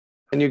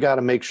 And you got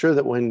to make sure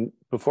that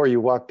before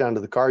you walk down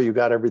to the car, you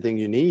got everything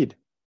you need.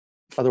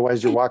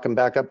 Otherwise, you're walking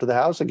back up to the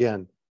house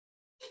again.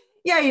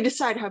 Yeah, you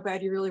decide how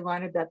bad you really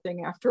wanted that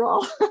thing after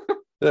all.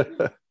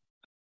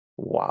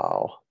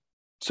 Wow.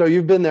 So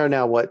you've been there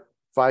now, what,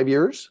 5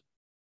 years?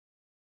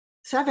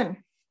 7.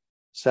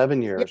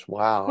 7 years. Yeah.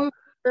 Wow.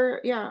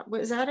 Yeah,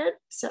 was that it?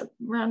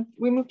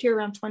 We moved here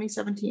around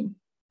 2017.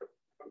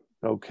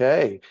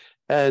 Okay.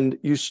 And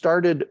you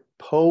started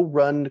Poe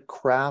Run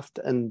Craft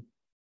and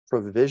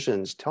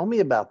Provisions. Tell me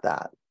about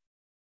that.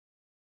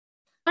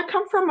 I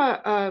come from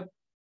a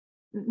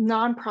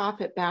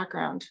nonprofit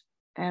background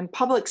and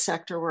public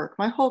sector work.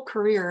 My whole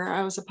career,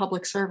 I was a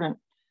public servant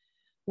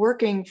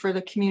working for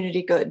the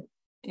community good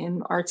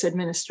in arts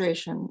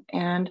administration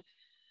and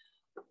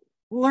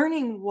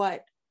learning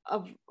what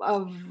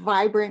a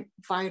vibrant,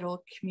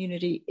 vital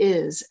community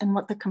is and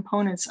what the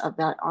components of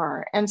that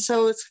are. And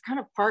so it's kind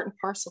of part and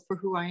parcel for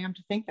who I am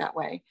to think that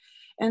way.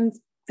 And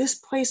this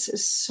place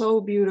is so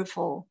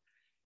beautiful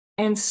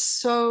and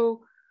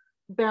so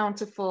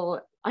bountiful.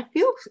 I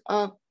feel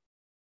a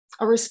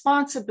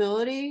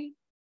responsibility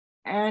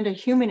and a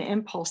human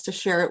impulse to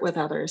share it with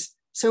others.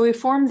 So we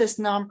formed this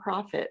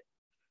nonprofit,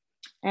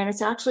 and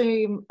it's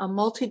actually a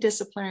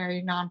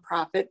multidisciplinary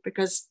nonprofit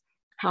because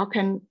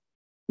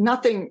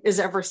nothing is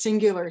ever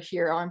singular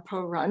here on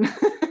Poe Run.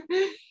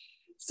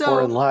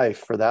 Or in life,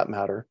 for that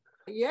matter.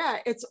 Yeah,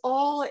 it's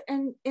all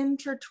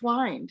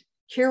intertwined.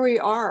 Here we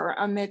are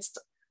amidst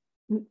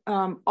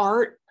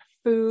art,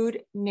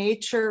 food,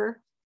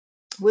 nature,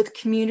 with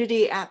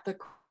community at the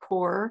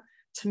core.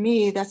 To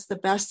me, that's the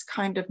best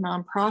kind of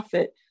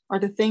nonprofit, are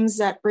the things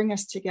that bring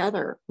us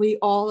together. We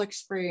all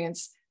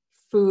experience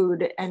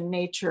food and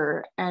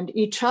nature and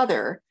each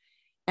other.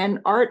 And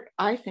art,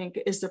 I think,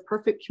 is the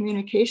perfect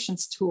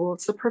communications tool.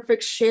 It's the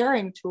perfect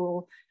sharing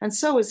tool. And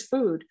so is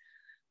food.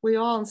 We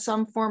all, in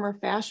some form or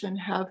fashion,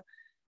 have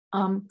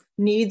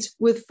needs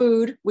with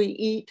food. We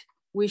eat,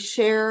 we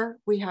share,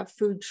 we have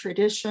food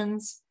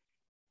traditions.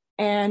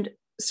 And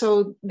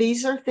so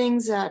these are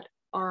things that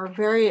are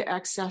very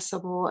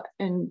accessible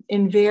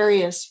in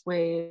various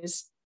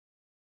ways,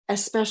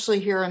 especially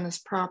here on this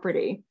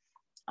property.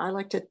 I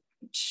like to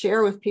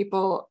share with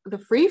people the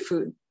free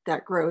food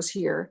that grows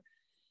here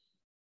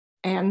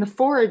and the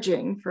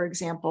foraging, for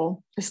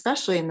example,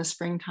 especially in the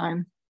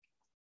springtime.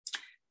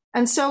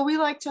 And so we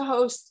like to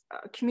host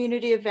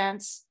community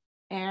events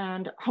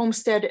and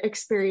homestead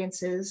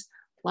experiences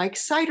like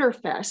Cider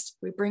Fest.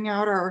 We bring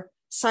out our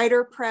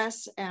cider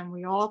press and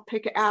we all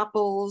pick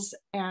apples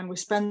and we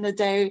spend the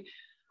day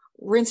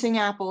rinsing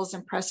apples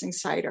and pressing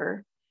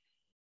cider.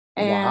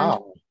 And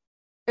wow.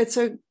 It's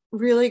a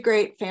really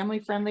great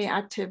family-friendly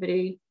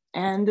activity.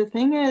 And the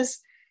thing is,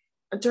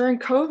 during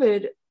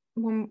COVID,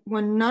 when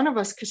none of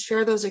us could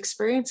share those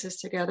experiences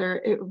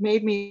together, it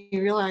made me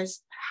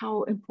realize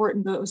how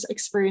important those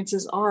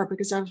experiences are,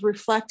 because I was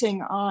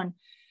reflecting on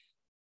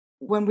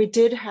when we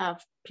did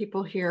have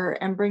people here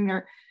and bring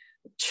their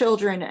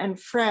children and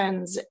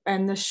friends,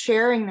 and the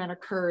sharing that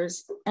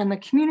occurs and the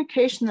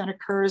communication that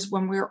occurs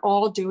when we're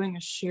all doing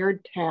a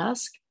shared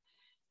task.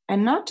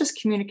 And not just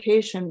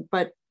communication,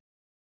 but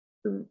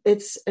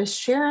it's a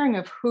sharing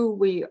of who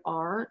we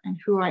are and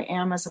who I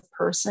am as a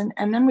person.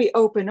 And then we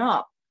open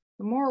up.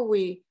 The more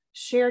we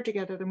share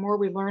together, the more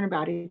we learn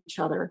about each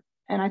other.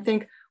 And I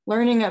think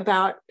learning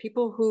about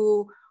people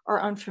who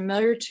are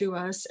unfamiliar to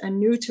us and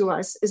new to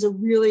us is a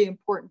really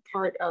important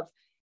part of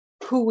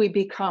who we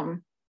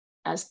become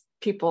as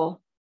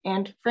people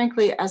and,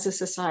 frankly, as a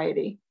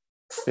society.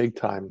 Big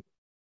time.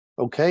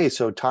 Okay,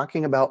 so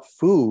talking about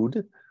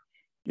food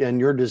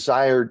and your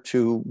desire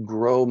to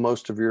grow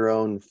most of your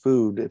own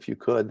food, if you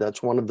could,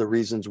 that's one of the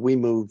reasons we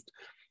moved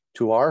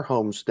to our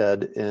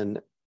homestead in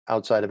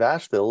outside of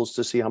Asheville, is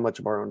to see how much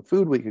of our own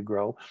food we could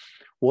grow.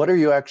 What are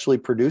you actually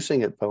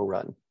producing at Poe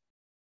Run?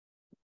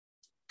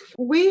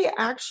 We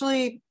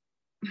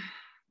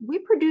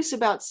produce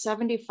about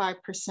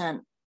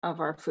 75% of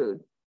our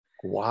food.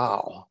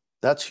 Wow,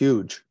 that's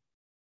huge.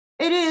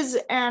 It is,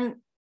 and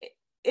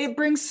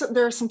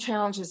there are some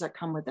challenges that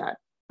come with that.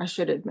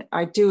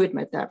 I do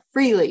admit that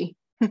freely.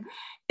 It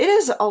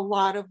is a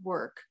lot of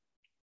work.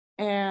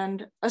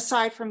 And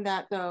aside from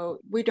that, though,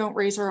 we don't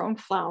raise our own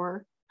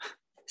flour,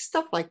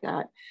 stuff like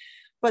that.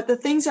 But the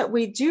things that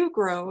we do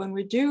grow and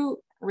we do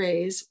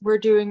raise, we're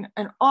doing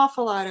an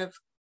awful lot of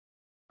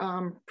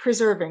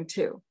preserving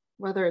too,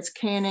 whether it's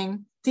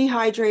canning,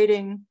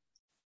 dehydrating,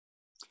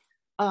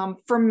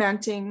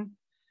 fermenting.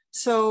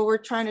 So we're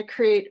trying to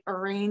create a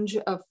range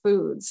of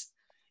foods.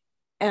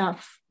 And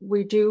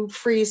we do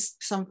freeze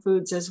some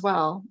foods as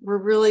well. We're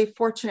really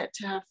fortunate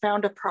to have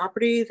found a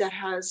property that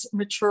has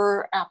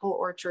mature apple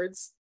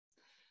orchards,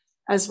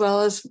 as well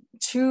as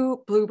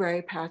 2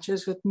 blueberry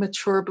patches with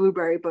mature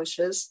blueberry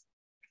bushes.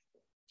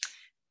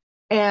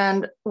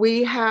 And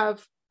we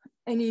have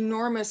an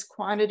enormous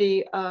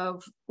quantity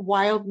of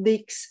wild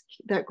leeks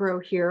that grow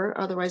here,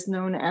 otherwise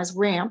known as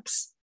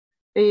ramps.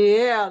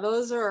 Yeah,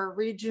 those are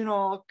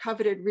a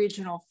coveted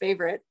regional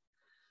favorite.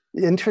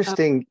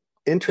 Interesting.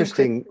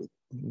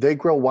 They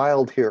grow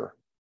wild here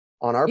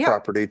on our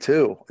property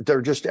too. They're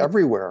just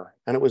everywhere.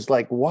 And it was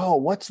like, whoa,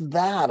 what's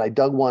that? I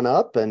dug one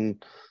up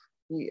and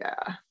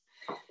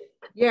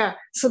yeah.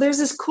 So there's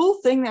this cool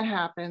thing that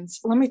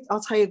happens.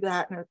 I'll tell you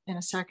that in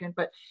a second.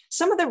 But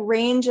some of the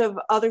range of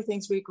other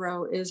things we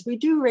grow is we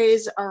do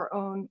raise our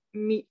own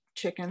meat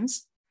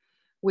chickens.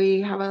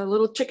 We have a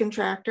little chicken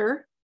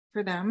tractor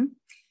for them.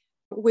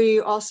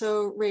 We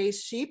also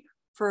raise sheep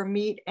for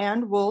meat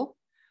and wool.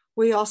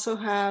 We also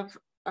have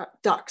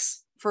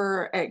ducks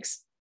for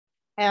eggs.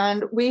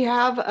 And we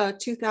have a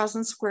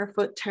 2,000 square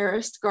foot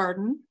terraced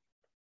garden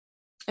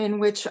in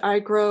which I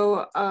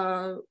grow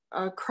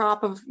a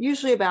crop of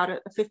usually about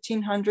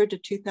 1,500 to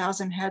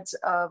 2,000 heads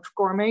of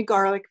gourmet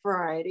garlic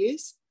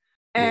varieties,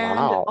 and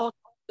all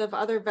kinds of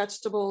other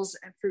vegetables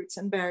and fruits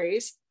and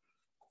berries.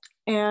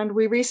 And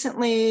we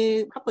recently,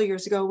 a couple of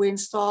years ago, we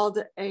installed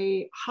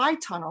a high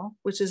tunnel,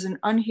 which is an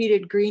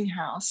unheated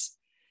greenhouse.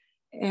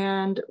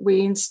 And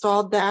we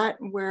installed that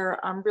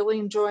where I'm really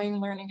enjoying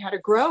learning how to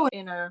grow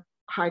in a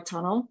high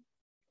tunnel.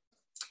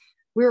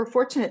 We were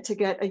fortunate to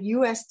get a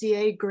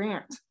USDA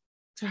grant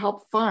to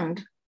help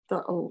fund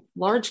a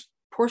large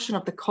portion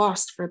of the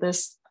cost for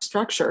this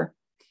structure.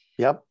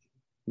 Yep.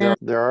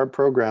 There are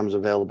programs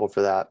available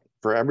for that,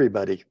 for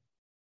everybody.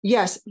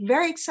 Yes,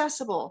 very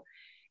accessible.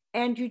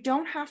 And you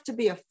don't have to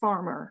be a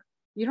farmer.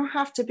 You don't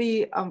have to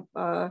be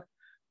a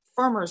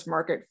farmer's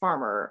market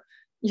farmer.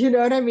 You know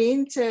what I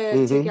mean?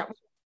 To get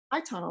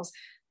high tunnels.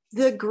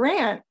 The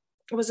grant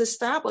was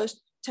established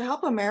to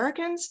help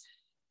Americans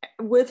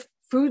with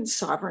food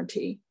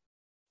sovereignty,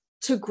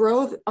 to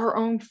grow our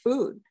own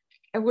food,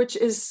 which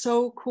is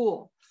so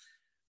cool.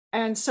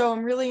 And so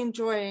I'm really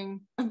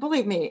enjoying, and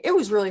believe me, it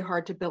was really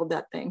hard to build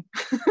that thing.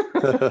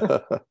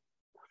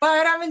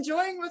 But I'm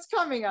enjoying what's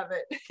coming of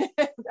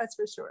it. That's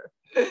for sure.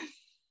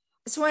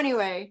 So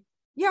anyway,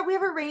 we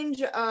have a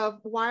range of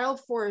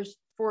wild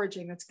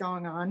foraging that's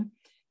going on.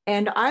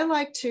 And I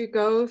like to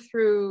go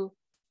through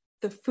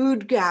the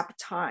food gap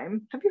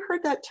time. Have you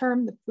heard that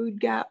term, the food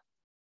gap?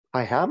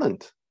 I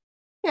haven't.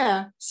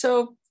 Yeah.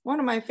 So one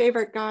of my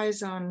favorite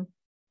guys on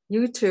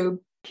YouTube,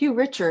 Hugh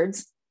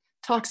Richards,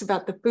 talks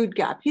about the food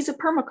gap. He's a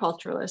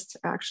permaculturalist,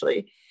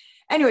 actually.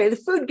 Anyway, the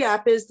food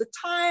gap is the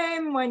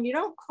time when you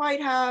don't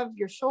quite have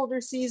your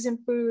shoulder season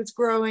foods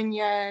growing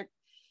yet,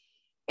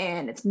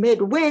 and it's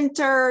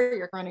midwinter,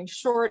 you're running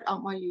short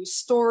on what you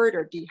stored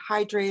or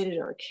dehydrated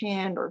or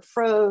canned or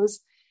froze,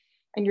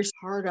 and you're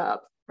hard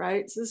up,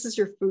 right? So this is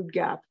your food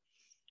gap.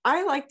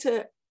 I like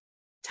to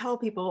tell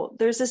people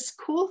there's this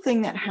cool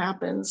thing that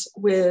happens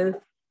with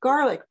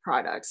garlic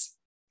products,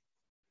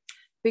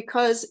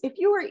 because if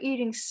you are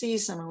eating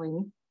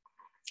seasonally,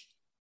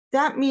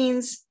 that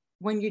means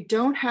when you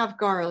don't have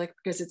garlic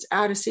because it's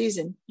out of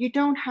season, you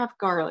don't have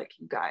garlic,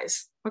 you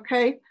guys,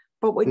 okay?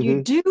 But what you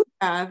Hmm. do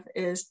have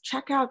is,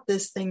 check out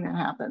this thing that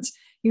happens.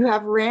 You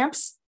have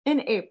ramps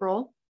in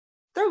April.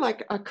 They're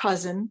like a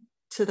cousin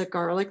to the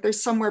garlic. They're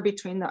somewhere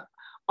between the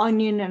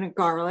onion and a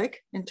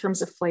garlic in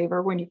terms of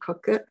flavor when you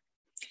cook it.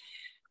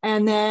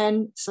 And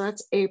then, so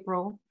that's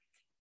April.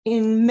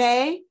 In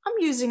May, I'm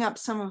using up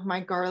some of my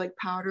garlic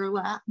powder,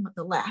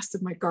 the last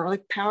of my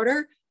garlic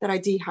powder that I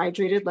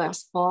dehydrated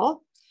last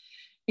fall.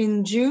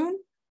 In June,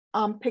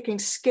 I'm picking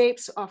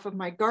scapes off of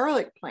my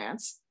garlic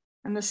plants.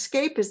 And the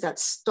scape is that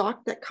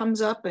stalk that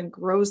comes up and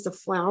grows the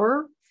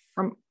flower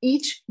from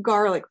each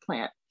garlic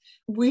plant.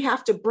 We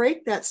have to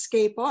break that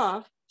scape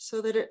off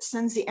so that it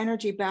sends the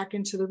energy back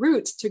into the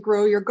roots to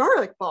grow your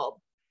garlic bulb.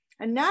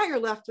 And now you're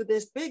left with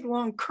this big,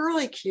 long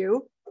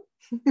curlicue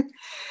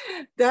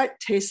that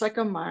tastes like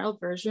a mild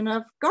version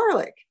of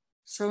garlic.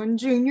 So in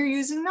June, you're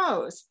using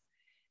those.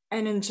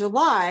 And in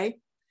July,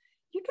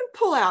 you can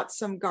pull out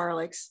some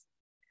garlics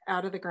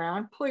out of the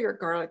ground, pull your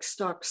garlic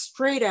stalk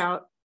straight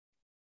out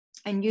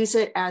and use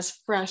it as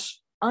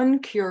fresh,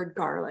 uncured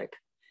garlic,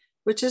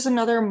 which is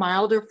another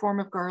milder form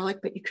of garlic,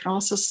 but you can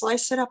also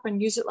slice it up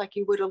and use it like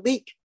you would a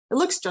leek. It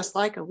looks just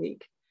like a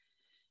leek.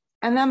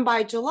 And then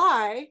by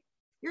July,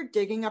 you're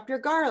digging up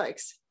your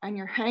garlics and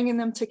you're hanging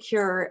them to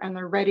cure and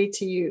they're ready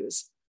to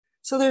use.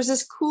 So there's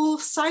this cool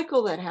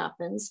cycle that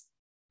happens.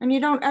 And you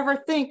don't ever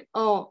think,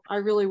 oh, I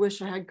really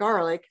wish I had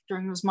garlic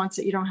during those months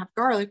that you don't have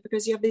garlic,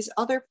 because you have these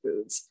other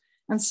foods.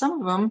 And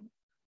some of them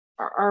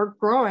are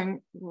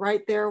growing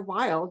right there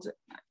wild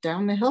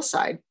down the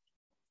hillside.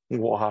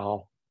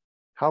 Wow.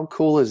 How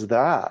cool is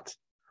that?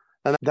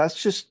 And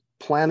that's just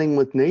planning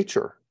with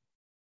nature.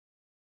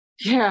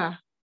 Yeah.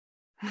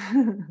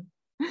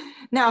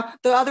 Now,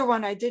 the other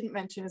one I didn't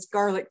mention is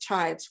garlic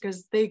chives,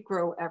 because they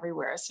grow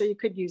everywhere. So you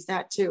could use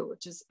that too,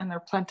 and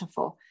they're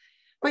plentiful.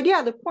 But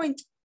yeah, the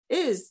point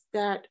is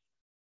that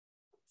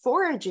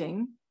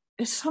foraging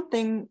is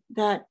something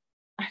that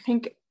I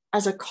think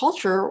as a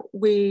culture,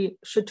 we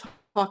should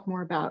talk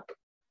more about.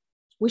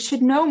 We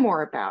should know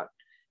more about,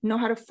 know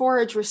how to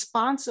forage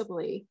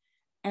responsibly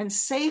and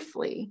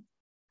safely,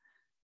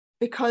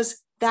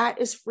 because that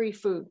is free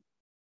food.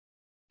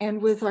 And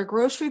with our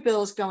grocery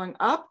bills going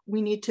up,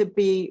 we need to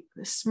be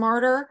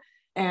smarter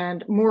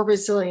and more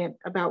resilient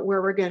about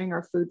where we're getting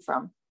our food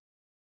from.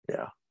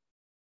 Yeah,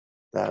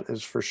 that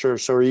is for sure.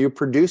 So are you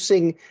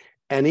producing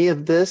any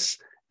of this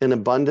in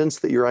abundance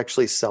that you're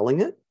actually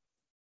selling it?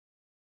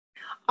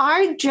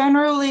 I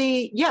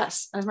generally,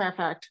 yes, as a matter of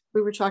fact,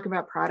 we were talking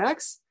about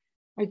products.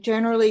 I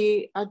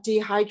generally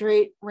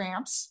dehydrate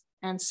ramps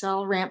and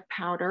sell ramp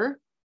powder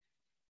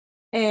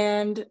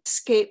and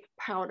scape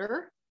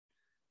powder.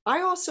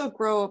 I also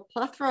grow a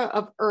plethora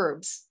of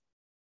herbs,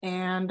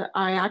 and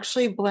I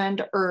actually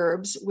blend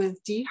herbs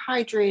with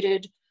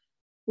dehydrated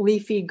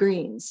leafy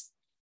greens,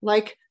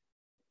 like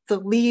the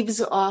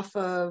leaves off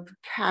of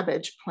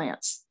cabbage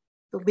plants,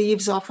 the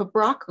leaves off of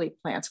broccoli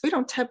plants. We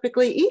don't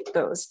typically eat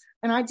those.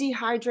 And I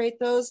dehydrate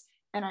those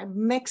and I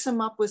mix them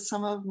up with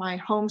some of my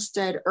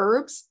homestead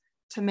herbs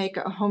to make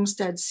a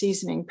homestead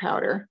seasoning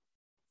powder.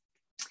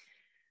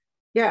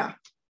 Yeah.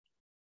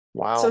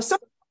 Wow. So some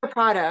of the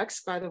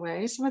products, by the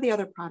way, some of the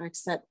other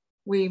products that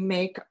we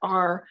make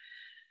are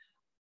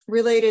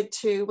related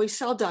to, we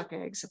sell duck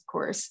eggs, of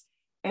course,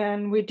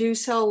 and we do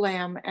sell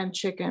lamb and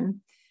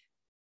chicken.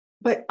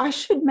 But I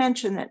should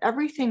mention that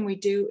everything we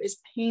do is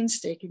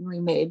painstakingly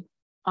made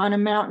on a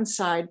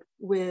mountainside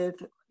with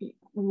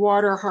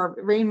rainwater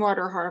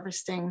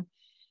harvesting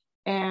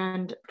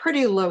and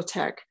pretty low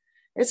tech.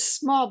 It's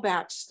small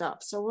batch stuff.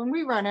 So when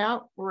we run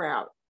out, we're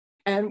out.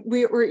 And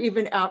we're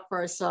even out for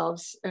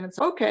ourselves. And it's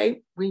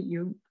okay,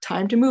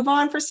 time to move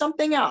on for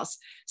something else.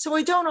 So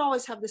we don't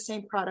always have the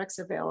same products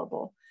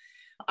available.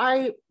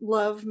 I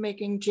love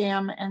making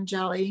jam and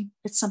jelly.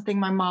 It's something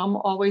my mom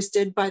always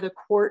did by the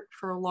quart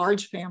for a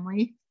large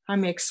family. I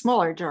make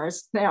smaller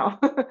jars now.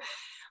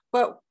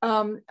 But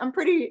I'm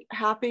pretty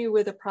happy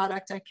with the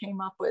product I came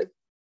up with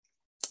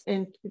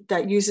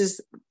that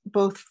uses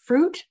both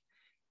fruit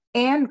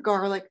and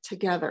garlic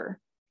together.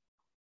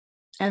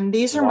 And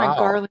these are my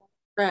garlic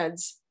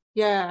spreads.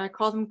 Yeah, I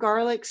call them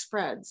garlic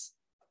spreads.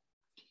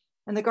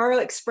 And the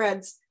garlic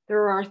spreads,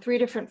 there are 3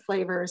 different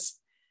flavors.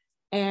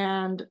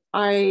 And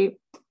I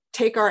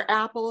take our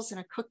apples and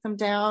I cook them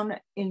down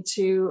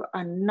into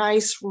a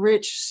nice,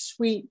 rich,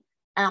 sweet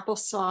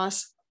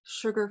applesauce,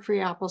 sugar-free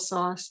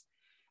applesauce.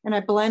 And I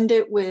blend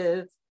it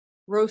with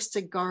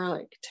roasted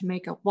garlic to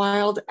make a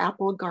wild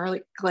apple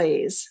garlic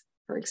glaze,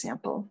 for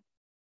example.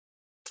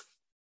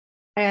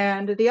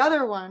 And the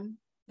other one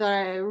that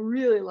I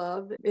really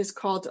love is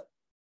called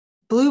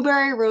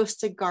blueberry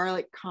roasted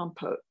garlic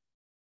compote.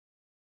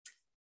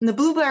 And the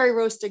blueberry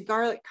roasted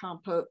garlic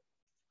compote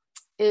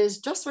is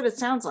just what it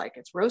sounds like.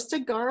 It's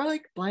roasted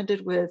garlic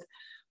blended with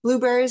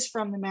blueberries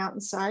from the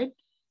mountainside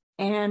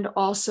and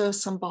also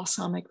some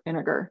balsamic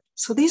vinegar.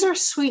 So these are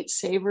sweet,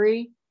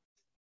 savory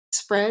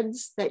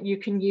spreads that you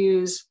can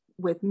use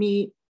with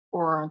meat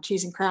or on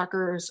cheese and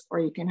crackers, or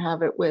you can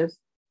have it with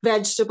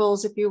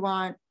vegetables if you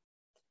want.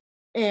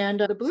 And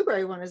the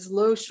blueberry one is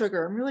low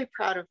sugar. I'm really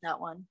proud of that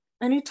one.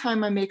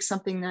 anytime I make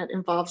something that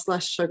involves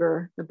less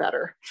sugar, the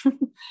better.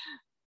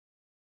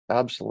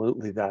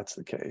 Absolutely, that's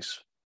the case.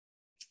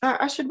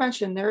 I should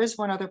mention there is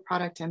one other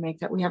product I make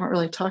that we haven't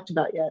really talked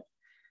about yet,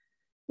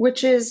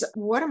 which is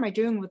what am I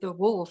doing with the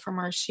wool from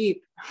our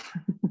sheep?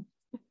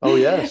 Oh,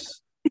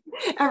 yes.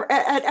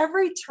 At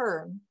every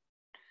turn,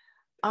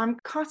 I'm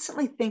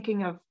constantly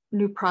thinking of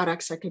new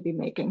products I could be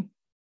making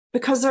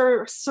because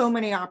there are so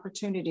many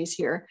opportunities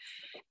here.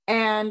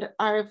 And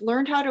I've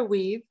learned how to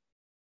weave,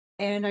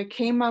 and I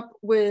came up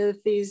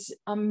with these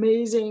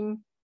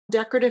amazing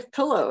decorative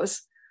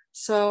pillows.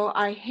 So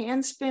I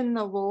hand spin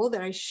the wool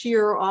that I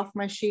shear off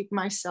my sheep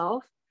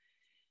myself,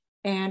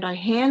 and I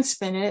hand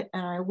spin it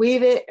and I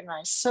weave it and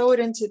I sew it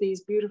into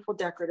these beautiful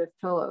decorative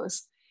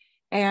pillows.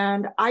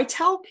 And I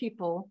tell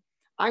people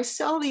I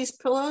sell these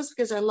pillows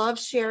because I love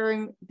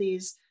sharing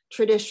these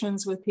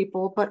traditions with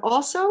people, but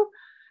also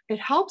it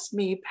helps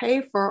me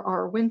pay for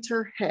our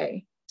winter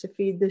hay to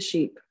feed the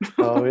sheep.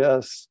 Oh,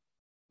 yes.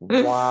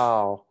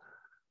 Wow.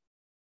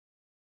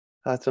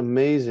 That's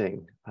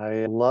amazing.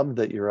 I love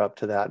that you're up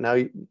to that. Now,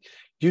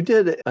 you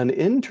did an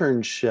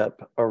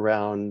internship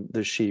around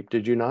the sheep,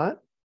 did you not?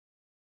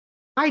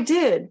 I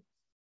did.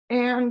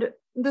 And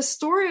the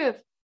story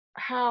of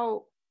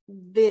how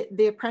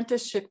the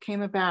apprenticeship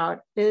came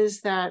about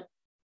is that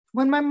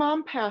when my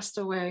mom passed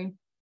away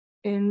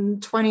in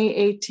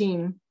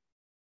 2018,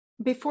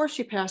 before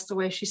she passed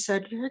away, she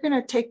said, "You're going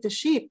to take the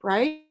sheep,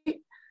 right?"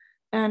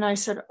 And I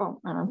said, "Oh,"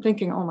 and I'm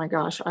thinking, "Oh my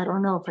gosh, I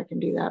don't know if I can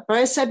do that." But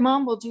I said,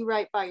 "Mom, we'll do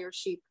right by your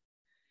sheep."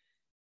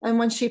 And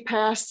when she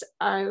passed,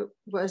 I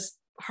was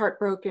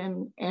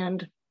heartbroken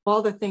and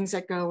all the things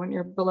that go when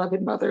your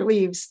beloved mother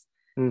leaves.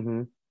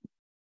 Mm-hmm.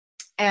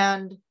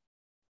 And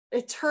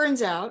it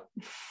turns out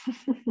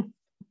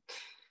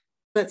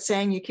that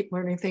saying you keep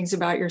learning things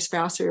about your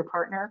spouse or your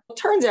partner. It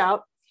turns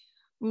out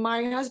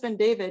my husband,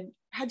 David,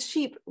 had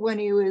sheep when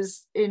he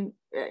was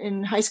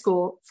in high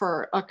school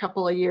for a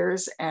couple of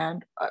years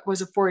and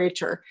was a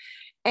 4-H'er.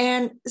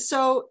 And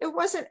so it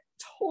wasn't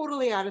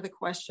totally out of the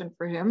question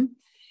for him.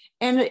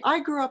 And I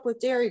grew up with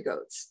dairy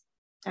goats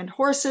and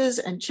horses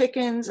and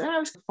chickens. And I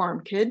was a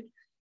farm kid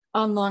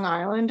on Long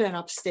Island and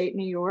upstate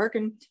New York.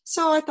 And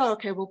so I thought,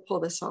 okay, we'll pull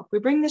this off. We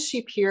bring the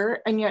sheep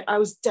here. And yet I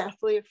was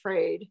deathly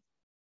afraid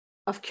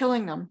of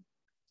killing them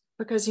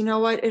because you know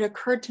what? It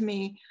occurred to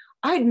me,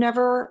 I'd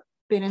never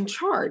been in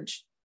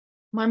charge.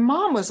 My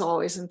mom was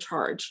always in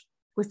charge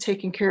with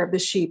taking care of the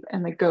sheep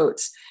and the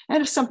goats.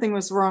 And if something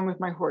was wrong with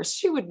my horse,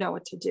 she would know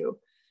what to do.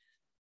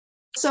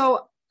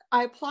 So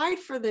I applied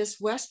for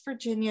this West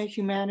Virginia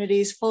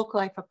Humanities Folk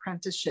Life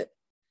Apprenticeship,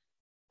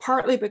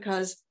 partly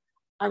because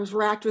I was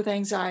racked with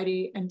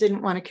anxiety and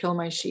didn't want to kill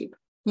my sheep.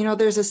 You know,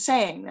 there's a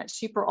saying that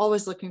sheep are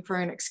always looking for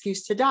an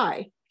excuse to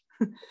die.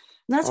 And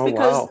that's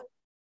because wow.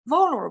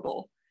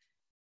 vulnerable.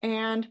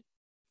 And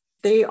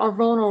they are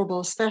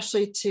vulnerable,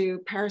 especially to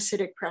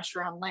parasitic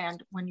pressure on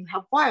land when you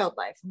have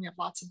wildlife. And we have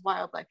lots of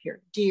wildlife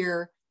here,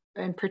 deer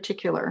in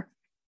particular.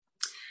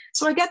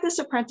 So I get this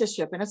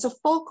apprenticeship, and it's a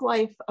folk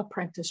life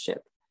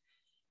apprenticeship.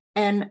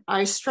 And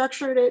I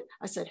structured it.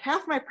 I said,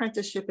 half my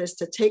apprenticeship is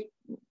to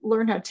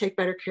learn how to take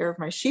better care of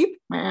my sheep.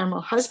 My animal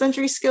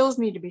husbandry skills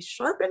need to be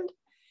sharpened.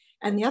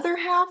 And the other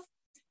half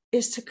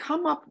is to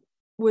come up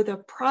with a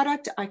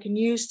product I can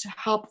use to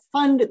help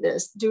fund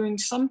this, doing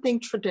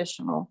something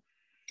traditional.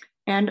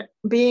 And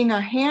being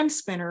a hand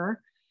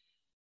spinner,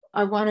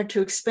 I wanted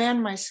to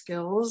expand my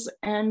skills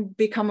and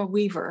become a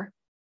weaver.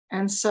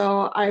 And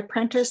so I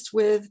apprenticed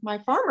with my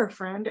farmer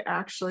friend,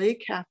 actually,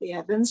 Kathy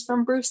Evans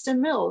from Brewston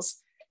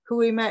Mills, who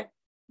we met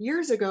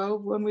years ago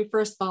when we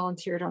first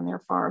volunteered on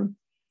their farm.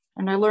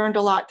 And I learned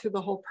a lot through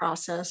the whole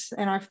process.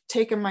 And I've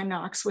taken my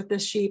knocks with the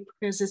sheep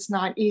because it's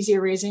not easy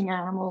raising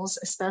animals,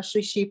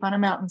 especially sheep on a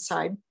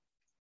mountainside.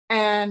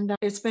 And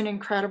it's been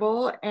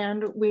incredible.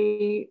 And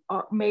we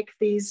make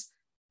these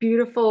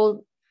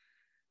beautiful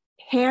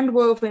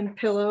hand-woven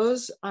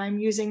pillows. I'm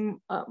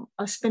using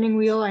a spinning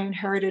wheel I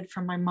inherited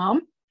from my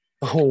mom.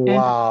 Oh,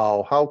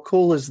 wow. How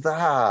cool is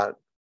that?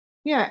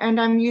 Yeah,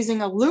 and I'm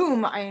using a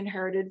loom I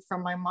inherited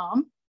from my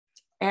mom.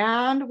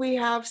 And we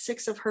have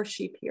 6 of her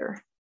sheep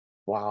here.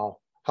 Wow.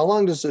 How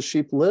long does the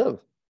sheep live?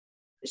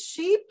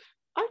 Sheep,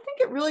 I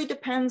think it really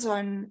depends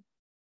on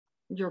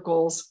your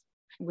goals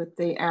with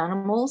the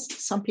animals.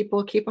 Some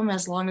people keep them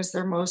as long as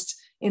they're most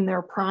in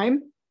their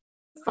prime,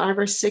 5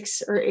 or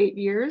 6 or 8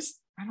 years.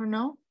 I don't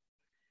know.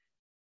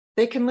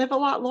 They can live a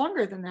lot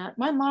longer than that.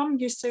 My mom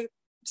used to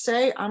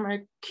say, "I'm going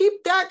to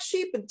keep that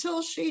sheep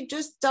until she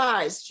just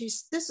dies.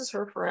 This is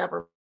her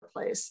forever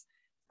place."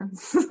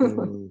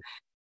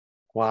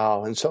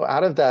 Wow. And so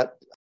out of that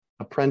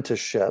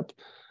apprenticeship,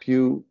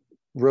 you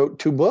wrote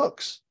 2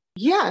 books.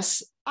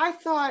 Yes. I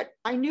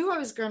knew I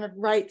was going to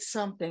write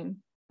something,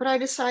 but I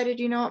decided,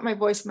 you know what, my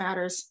voice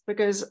matters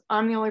because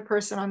I'm the only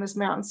person on this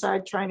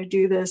mountainside trying to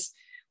do this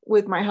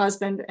with my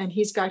husband, and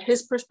he's got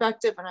his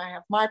perspective and I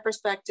have my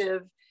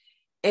perspective.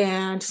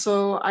 And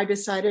so I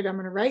decided I'm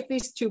going to write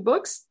these 2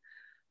 books.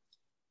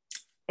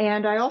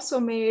 And I also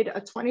made a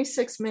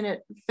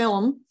 26-minute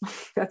film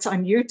that's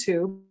on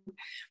YouTube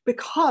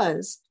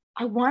because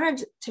I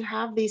wanted to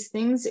have these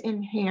things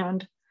in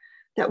hand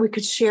that we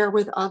could share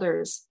with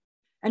others.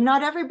 And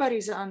not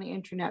everybody's on the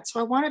internet. So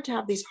I wanted to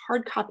have these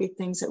hard copy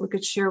things that we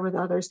could share with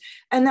others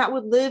and that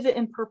would live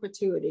in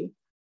perpetuity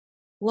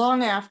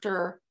long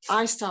after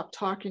I stop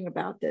talking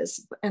about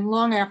this and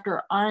long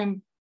after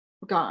I'm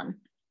gone,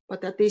 but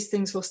that these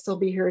things will still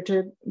be here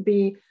to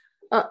be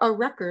a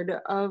record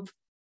of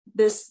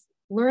this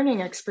learning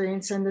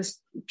experience and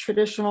this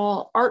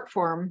traditional art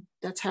form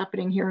that's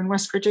happening here in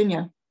West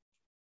Virginia.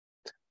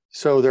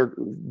 So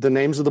the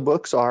names of the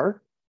books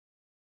are?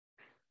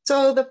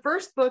 So the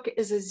first book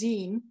is a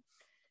zine.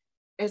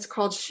 It's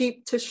called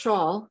Sheep to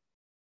Shawl,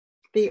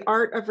 The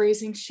Art of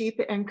Raising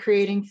Sheep and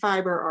Creating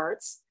Fiber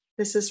Arts.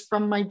 This is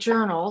from my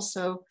journal,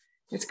 so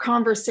it's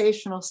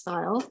conversational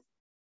style.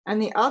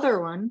 And the other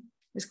one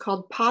is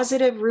called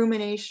Positive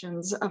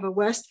Ruminations of a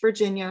West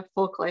Virginia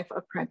Folklife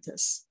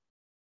Apprentice.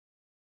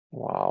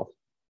 Wow.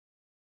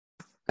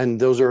 And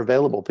those are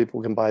available.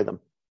 People can buy them.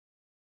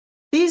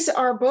 These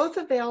are both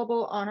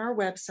available on our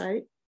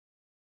website.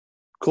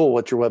 Cool.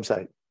 What's your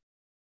website?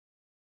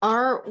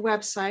 Our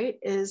website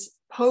is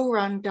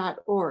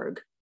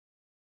porun.org.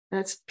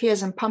 That's P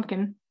as in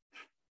pumpkin,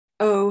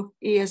 O,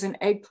 E as in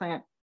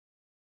eggplant,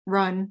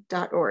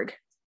 run.org.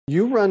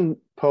 You run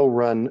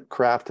Run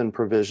Craft and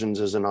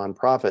Provisions as a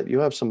nonprofit. You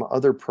have some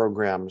other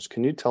programs.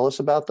 Can you tell us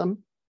about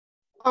them?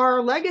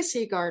 Our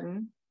legacy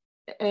garden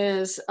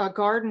is a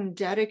garden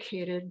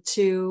dedicated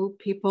to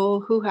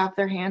people who have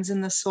their hands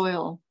in the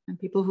soil and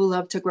people who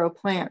love to grow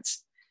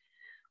plants.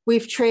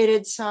 We've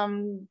traded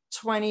some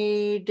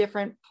 20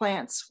 different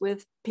plants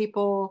with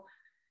people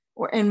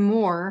and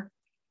more.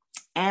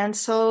 And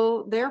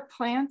so their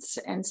plants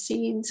and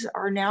seeds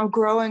are now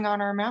growing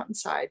on our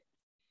mountainside.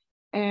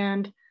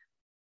 And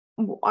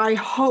I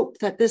hope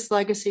that this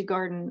legacy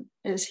garden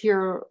is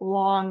here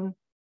long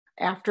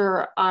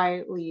after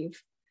I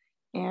leave.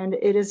 And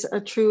it is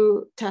a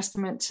true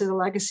testament to the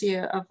legacy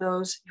of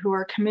those who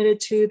are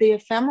committed to the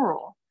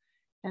ephemeral,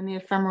 and the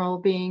ephemeral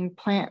being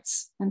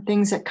plants and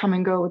things that come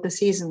and go with the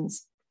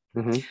seasons.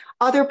 Mm-hmm.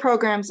 Other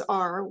programs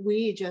are,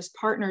 we just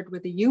partnered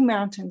with the U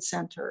Mountain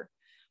Center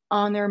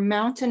on their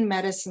Mountain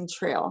Medicine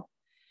Trail.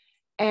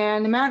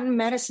 And the Mountain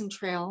Medicine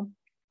Trail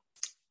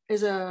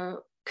is a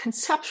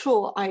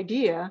conceptual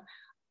idea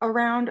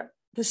around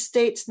the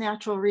state's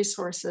natural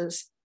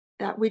resources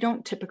that we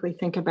don't typically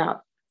think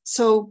about.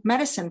 So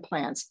medicine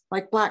plants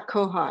like black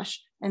cohosh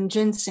and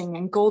ginseng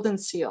and golden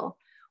seal,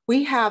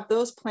 we have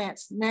those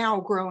plants now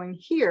growing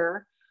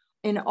here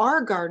in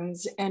our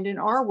gardens and in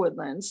our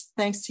woodlands,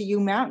 thanks to U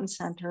Mountain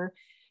Center.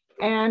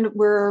 And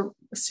we'll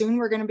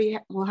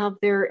have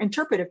their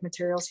interpretive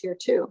materials here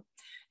too.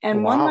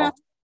 And wow.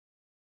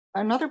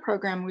 Another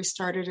program we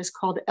started is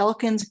called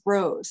Elkins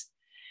Grows.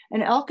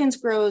 And Elkins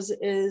Grows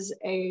is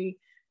a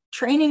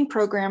training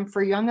program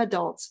for young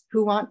adults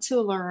who want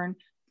to learn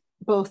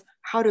both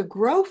how to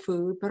grow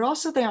food, but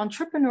also the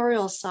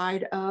entrepreneurial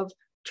side of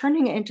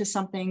turning it into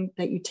something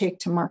that you take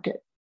to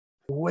market.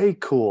 Way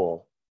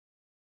cool.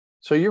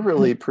 So you're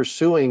really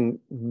pursuing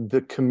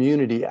the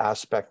community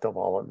aspect of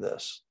all of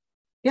this.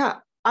 Yeah,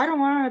 I don't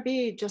want to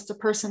be just a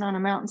person on a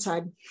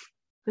mountainside.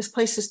 This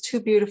place is too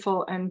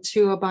beautiful and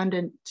too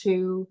abundant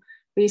to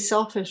be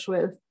selfish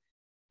with.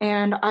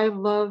 And I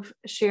love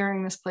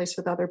sharing this place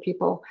with other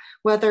people,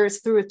 whether it's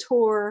through a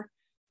tour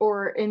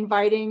or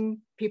inviting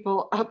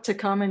people up to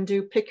come and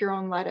do pick your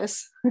own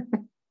lettuce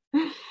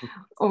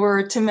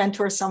or to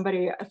mentor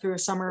somebody through a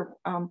summer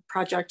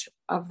project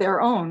of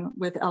their own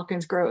with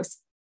Elkins Grows.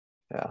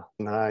 Yeah,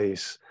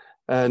 nice.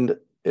 And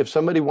if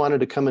somebody wanted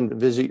to come and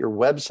visit your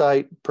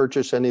website,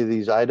 purchase any of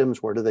these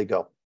items, where do they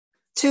go?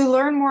 To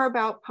learn more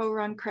about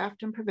Run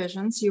Craft and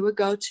Provisions, you would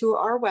go to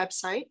our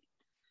website.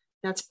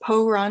 That's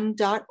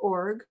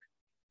porun.org.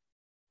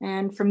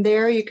 And from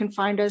there, you can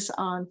find us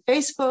on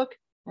Facebook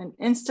and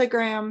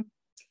Instagram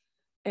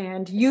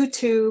and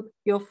YouTube.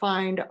 You'll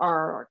find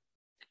our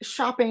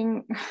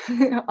shopping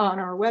on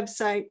our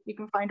website. You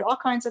can find all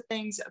kinds of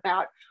things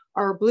about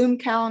our bloom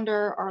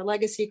calendar, our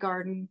legacy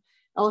garden,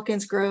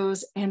 Elkins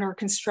Grows, and our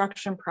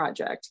construction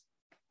project.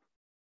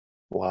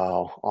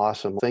 Wow,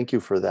 awesome. Thank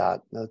you for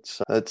that.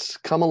 That's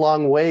come a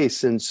long way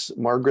since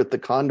Margaret the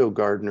Condo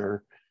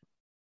Gardener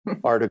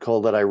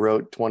article that I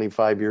wrote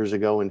 25 years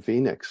ago in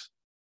Phoenix.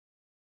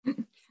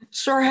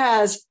 Sure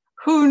has.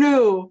 Who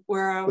knew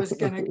where I was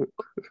going to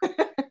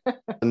go?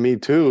 And me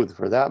too,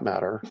 for that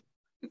matter.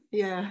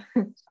 Yeah.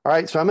 All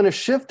right, so I'm going to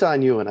shift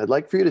on you, and I'd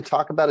like for you to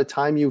talk about a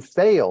time you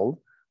failed,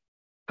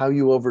 how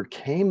you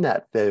overcame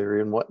that failure,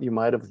 and what you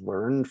might have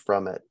learned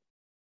from it.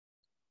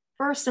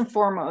 First and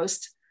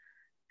foremost,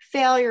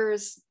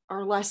 failures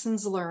are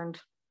lessons learned.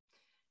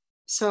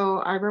 So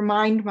I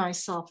remind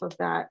myself of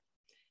that.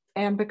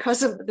 And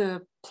because of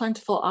the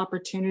plentiful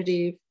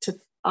opportunities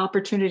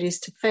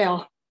to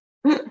fail,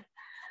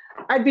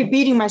 I'd be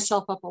beating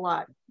myself up a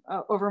lot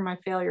over my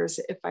failures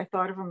if I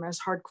thought of them as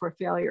hardcore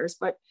failures.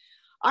 But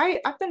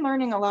I've been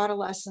learning a lot of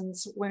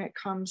lessons when it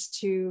comes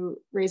to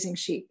raising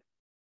sheep.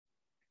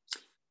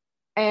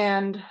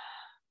 And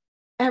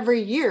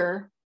every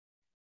year,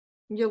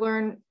 you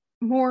learn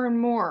more and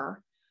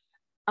more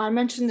I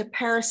mentioned the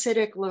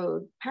parasitic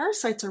load.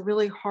 Parasites are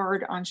really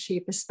hard on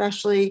sheep,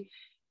 especially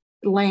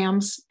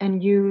lambs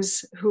and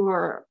ewes who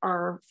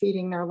are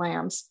feeding their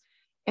lambs.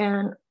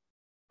 And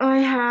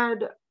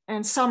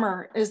and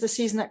summer is the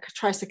season that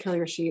tries to kill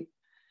your sheep.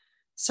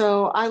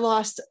 So I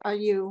lost a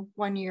ewe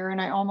one year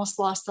and I almost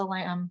lost a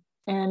lamb.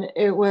 And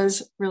it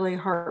was really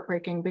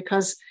heartbreaking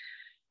because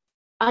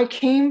I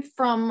came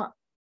from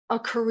a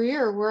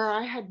career where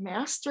I had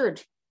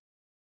mastered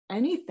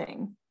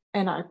anything.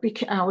 And I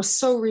was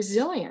so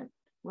resilient,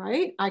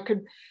 right? I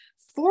could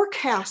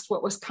forecast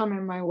what was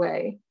coming my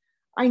way.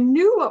 I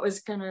knew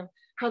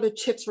how the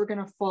chips were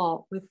going to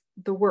fall with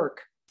the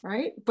work,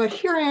 right? But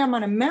here I am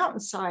on a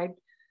mountainside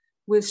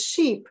with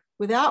sheep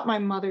without my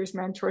mother's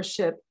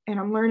mentorship. And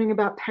I'm learning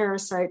about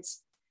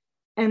parasites.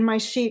 And my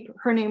sheep,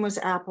 her name was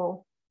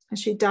Apple, and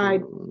she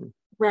died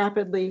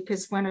rapidly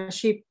because when a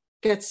sheep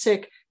gets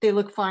sick, they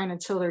look fine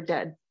until they're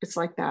dead. It's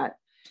like that.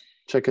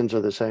 Chickens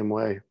are the same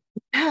way.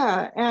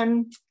 Yeah.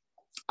 And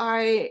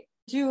I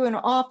do an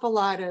awful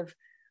lot of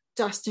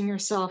dusting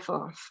yourself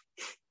off,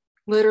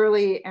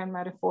 literally and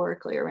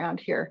metaphorically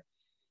around here,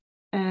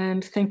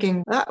 and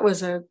thinking that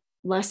was a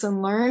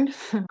lesson learned.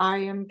 I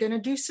am going to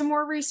do some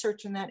more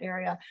research in that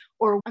area,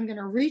 or I'm going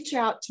to reach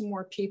out to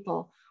more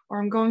people, or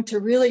I'm going to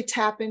really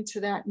tap into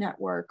that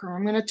network, or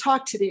I'm going to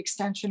talk to the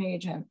extension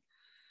agent,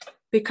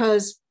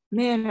 because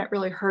man, it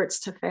really hurts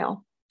to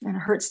fail, and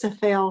it hurts to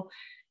fail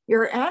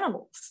your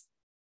animals.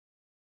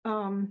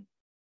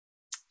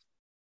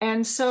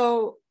 And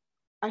so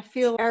I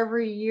feel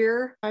every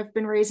year I've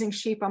been raising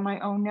sheep on my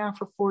own now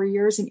for 4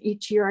 years, and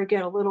each year I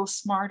get a little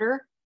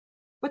smarter.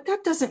 But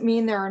that doesn't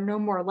mean there are no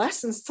more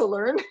lessons to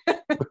learn.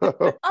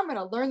 I'm going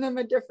to learn them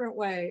a different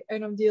way.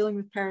 And I'm dealing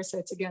with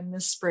parasites again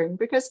this spring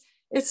because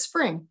it's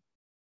spring.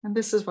 And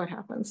this is what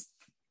happens.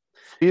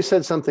 You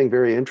said something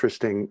very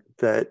interesting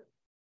that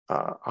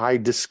I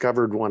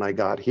discovered when I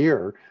got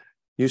here.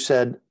 You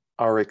said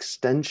our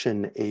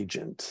extension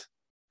agent.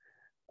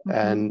 Mm-hmm.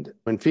 And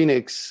in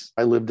Phoenix,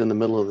 I lived in the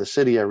middle of the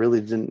city. I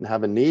really didn't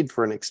have a need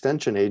for an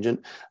extension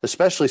agent,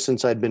 especially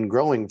since I'd been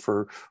growing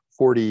for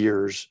 40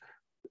 years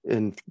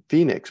in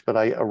Phoenix. But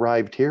I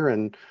arrived here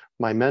and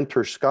my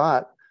mentor,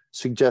 Scott,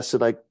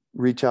 suggested I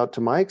reach out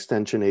to my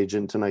extension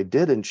agent, and I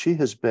did. And she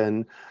has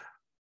been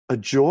a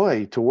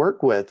joy to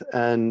work with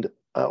and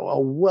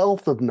a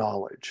wealth of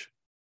knowledge.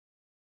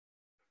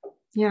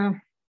 Yeah.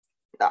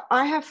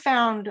 I have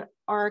found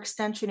our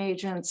extension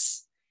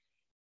agents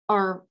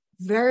are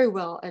very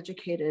well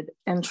educated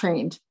and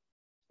trained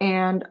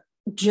and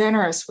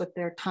generous with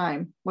their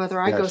time, whether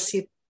I go see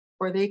them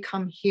or they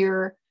come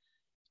here.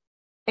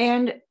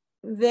 And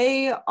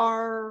they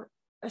are,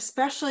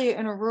 especially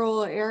in a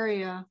rural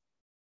area,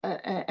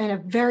 and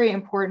a very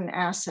important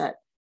asset.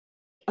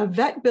 A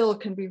vet bill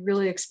can be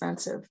really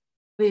expensive.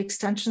 The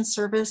extension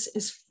service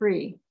is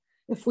free.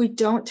 If we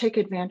don't take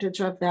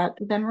advantage of that,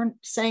 then we're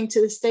saying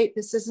to the state,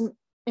 this isn't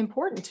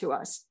important to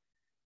us.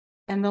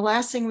 And the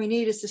last thing we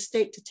need is the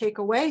state to take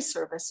away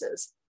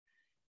services.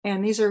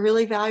 And these are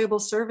really valuable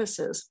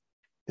services.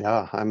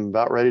 Yeah, I'm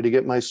about ready to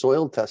get my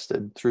soil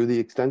tested through the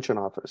extension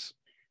office.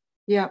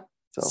 Yeah,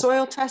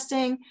 soil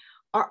testing.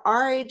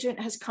 Our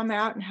agent has come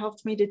out and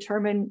helped me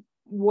determine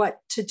what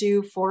to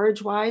do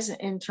forage-wise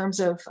in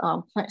terms of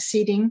plant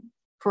seeding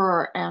for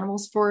our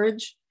animals'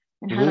 forage,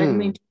 and how to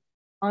maintain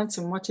balance,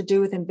 and what to do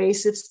with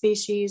invasive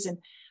species, and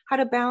how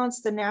to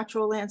balance the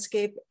natural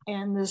landscape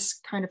and this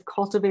kind of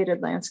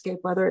cultivated landscape,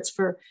 whether it's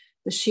for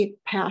the sheep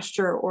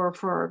pasture or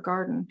for our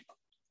garden.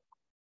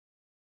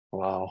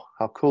 Wow,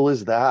 how cool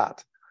is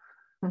that?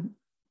 Mm-hmm.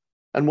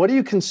 And what do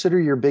you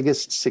consider your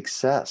biggest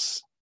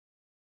success?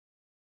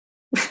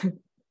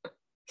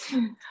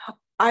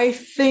 I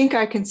think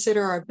I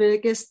consider our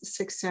biggest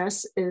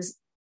success is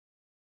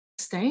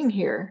staying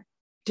here,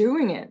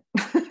 doing it.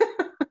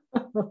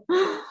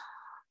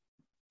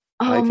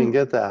 I can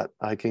get that.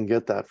 I can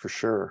get that for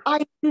sure.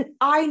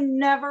 I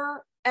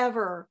never,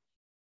 ever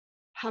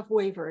have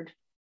wavered.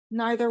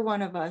 Neither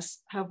one of us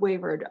have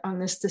wavered on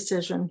this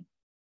decision.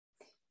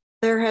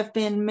 There have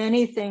been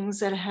many things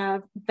that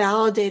have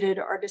validated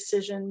our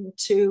decision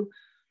to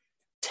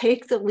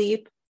take the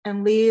leap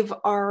and leave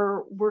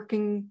our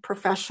working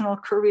professional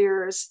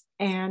careers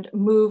and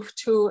move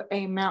to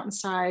a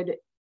mountainside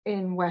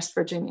in West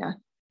Virginia.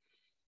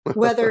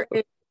 Whether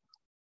it's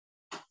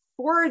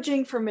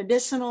foraging for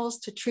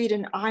medicinals to treat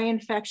an eye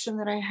infection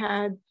that I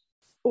had,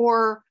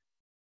 or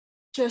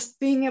just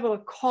being able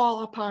to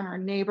call upon our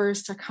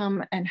neighbors to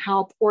come and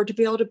help, or to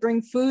be able to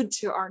bring food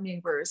to our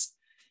neighbors.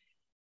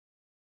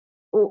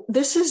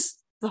 This is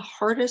the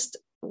hardest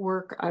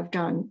work I've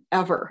done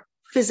ever,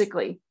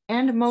 physically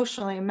and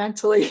emotionally and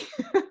mentally.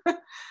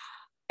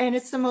 And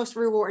it's the most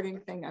rewarding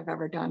thing I've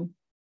ever done.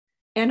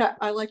 And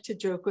I like to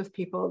joke with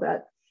people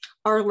that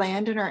our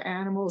land and our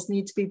animals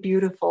need to be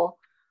beautiful.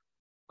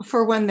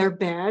 For when they're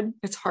bad,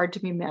 it's hard to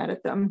be mad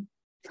at them.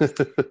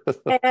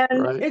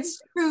 And right.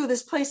 It's true.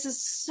 This place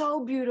is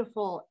so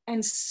beautiful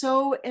and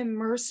so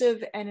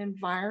immersive an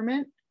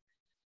environment.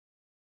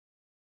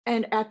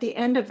 And at the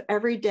end of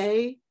every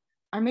day,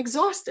 I'm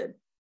exhausted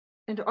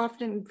and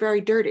often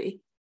very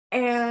dirty.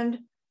 And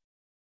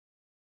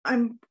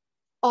I'm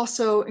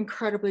also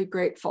incredibly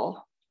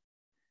grateful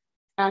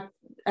at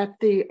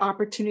the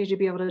opportunity to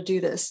be able to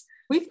do this.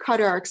 We've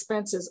cut our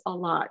expenses a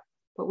lot,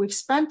 but we've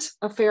spent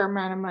a fair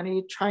amount of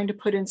money trying to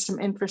put in some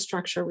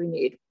infrastructure we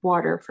need,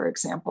 water, for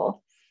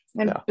example,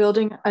 and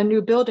building a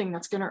new building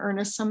that's going to earn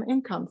us some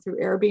income through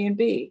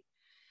Airbnb.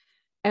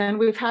 And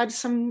we've had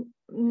some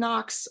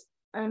knocks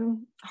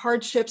and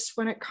hardships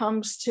when it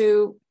comes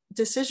to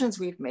decisions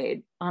we've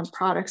made on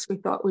products we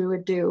thought we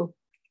would do,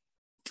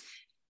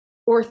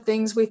 or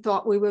things we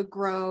thought we would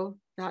grow,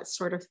 that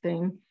sort of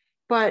thing.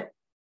 But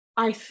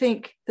I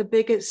think the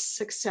biggest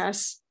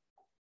success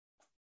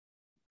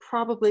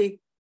probably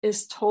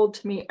is told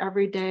to me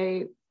every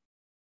day,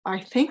 I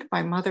think,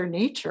 by Mother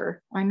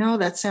Nature. I know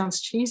that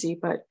sounds cheesy,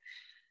 but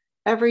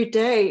every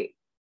day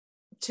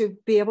to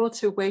be able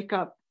to wake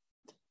up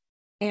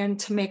and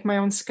to make my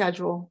own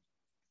schedule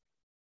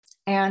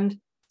and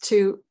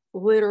to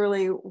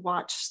literally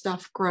watch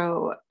stuff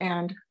grow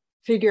and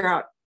figure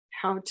out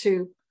how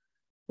to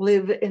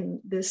live in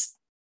this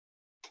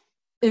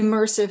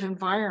immersive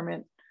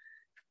environment.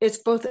 It's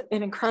both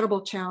an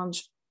incredible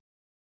challenge,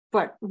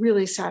 but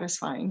really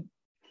satisfying.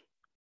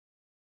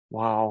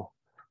 Wow.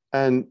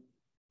 And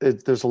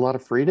there's a lot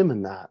of freedom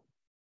in that.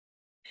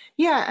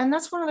 Yeah, and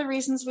that's one of the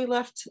reasons we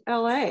left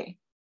LA.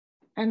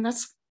 And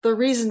that's the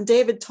reason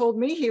David told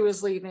me he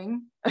was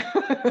leaving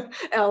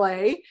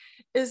LA,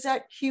 is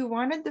that he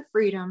wanted the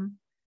freedom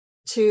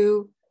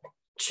to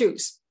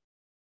choose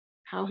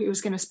how he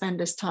was going to spend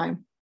his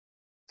time.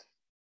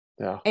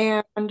 Yeah.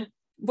 And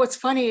what's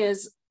funny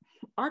is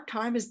our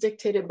time is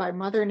dictated by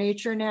Mother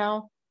Nature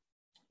now.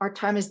 Our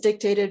time is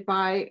dictated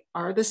by,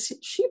 are the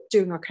sheep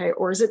doing okay?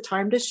 Or is it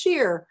time to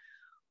shear?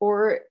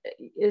 Or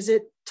is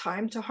it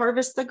time to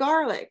harvest the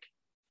garlic?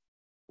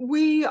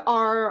 We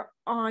are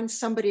on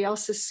somebody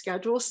else's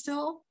schedule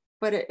still,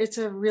 but it's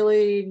a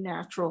really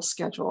natural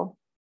schedule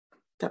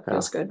that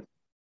feels good.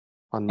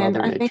 On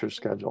Mother Nature's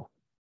schedule.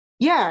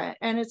 Yeah,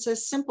 and it's a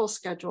simple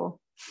schedule.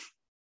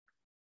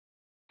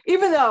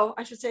 Even though,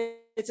 I should say,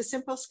 it's a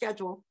simple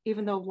schedule,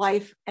 even though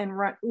life and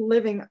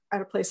living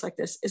at a place like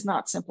this is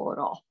not simple at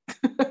all.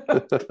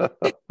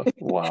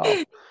 Wow.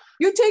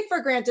 You take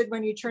for granted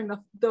when you turn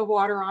the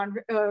water on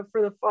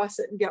for the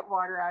faucet and get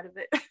water out of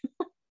it.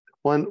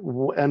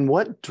 And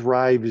what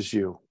drives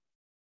you?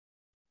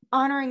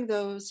 Honoring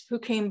those who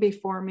came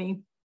before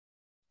me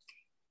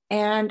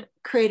and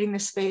creating the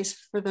space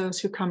for those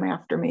who come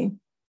after me.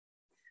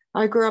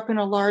 I grew up in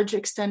a large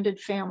extended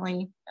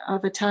family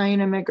of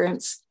Italian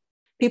immigrants,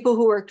 people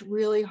who worked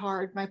really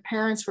hard. My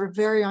parents were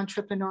very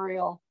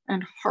entrepreneurial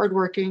and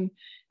hardworking,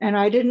 and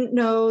I didn't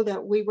know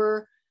that we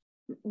were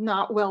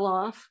not well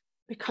off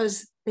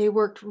because they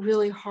worked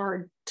really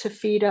hard to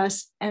feed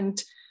us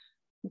and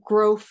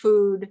grow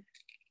food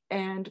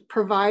and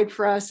provide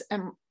for us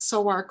and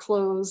sew our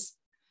clothes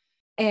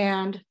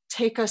and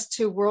take us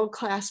to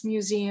world-class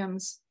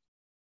museums.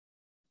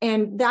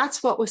 And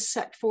that's what was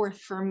set forth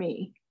for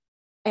me.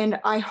 And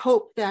I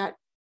hope that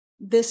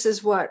this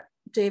is what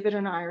David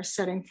and I are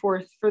setting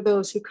forth for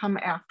those who come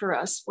after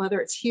us, whether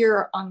it's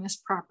here on this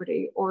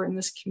property or in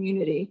this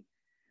community.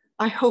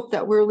 I hope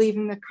that we're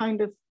leaving the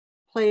kind of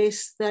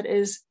place that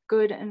is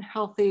good and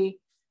healthy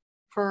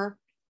for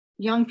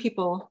young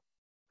people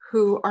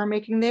who are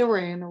making their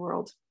way in the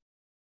world.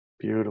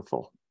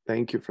 Beautiful.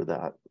 Thank you for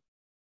that.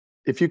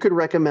 If you could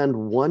recommend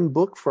one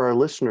book for our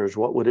listeners,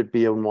 what would it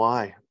be and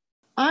why?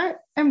 I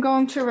am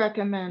going to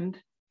recommend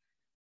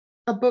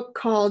a book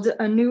called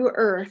A New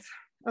Earth,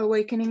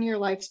 Awakening Your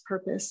Life's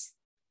Purpose.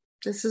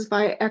 This is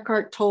by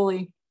Eckhart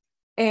Tolle.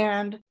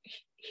 And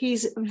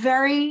he's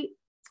very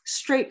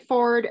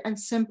straightforward and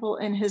simple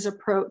in his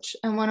approach.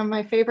 And one of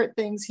my favorite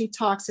things he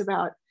talks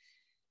about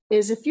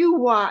is if you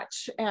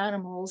watch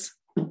animals,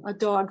 a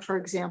dog, for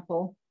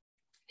example,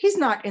 he's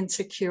not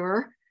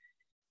insecure.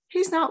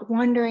 He's not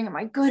wondering, am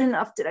I good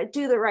enough? Did I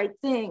do the right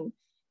thing?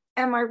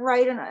 Am I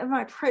right enough? Am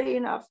I pretty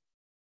enough?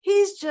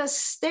 He's just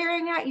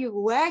staring at you,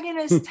 wagging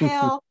his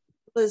tail,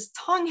 with his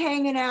tongue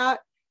hanging out.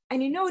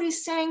 And you know what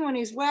he's saying when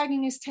he's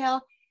wagging his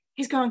tail?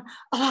 He's going,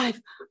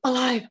 alive,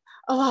 alive,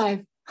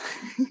 alive.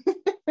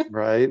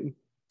 Right.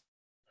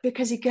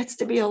 Because he gets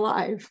to be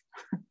alive.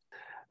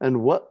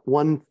 And what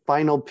one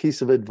final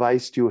piece of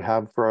advice do you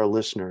have for our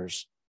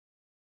listeners?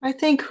 I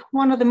think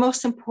one of the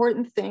most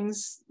important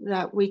things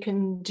that we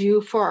can do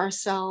for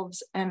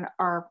ourselves and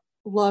our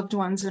loved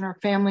ones and our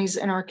families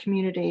and our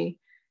community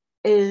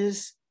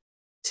is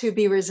to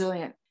be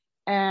resilient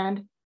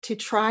and to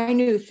try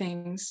new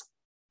things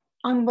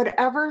on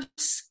whatever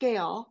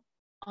scale,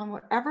 on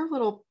whatever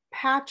little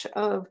patch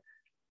of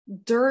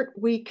dirt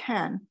we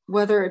can,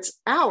 whether it's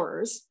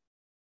ours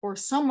or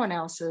someone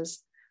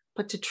else's,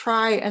 but to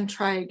try and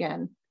try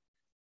again.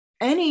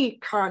 Any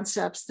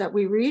concepts that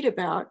we read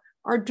about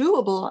are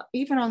doable,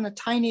 even on the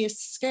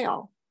tiniest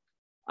scale.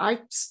 I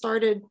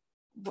started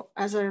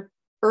as an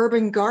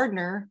urban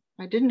gardener.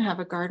 I didn't have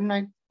a garden.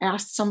 I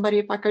asked somebody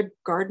if I could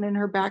garden in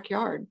her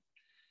backyard.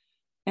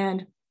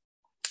 And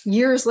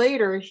years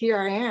later, here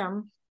I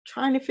am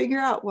trying to figure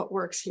out what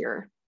works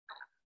here.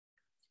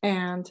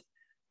 and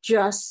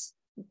just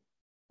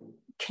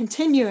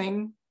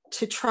continuing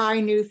to try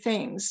new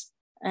things.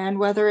 And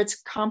whether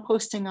it's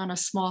composting on a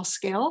small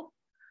scale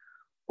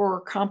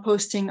or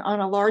composting on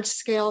a large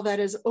scale that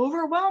is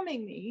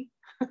overwhelming me,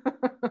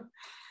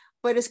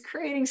 but is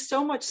creating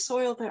so much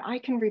soil that I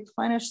can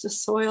replenish the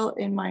soil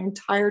in my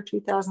entire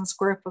 2,000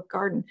 square foot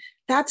garden.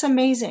 That's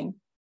amazing.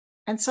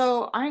 And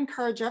so I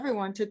encourage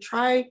everyone to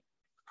try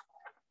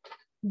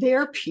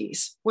their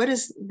piece. What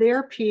is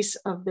their piece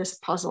of this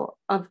puzzle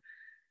of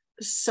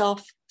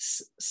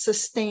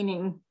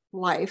self-sustaining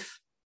life?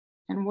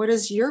 And what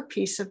is your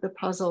piece of the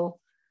puzzle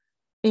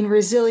in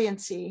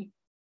resiliency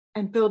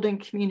and building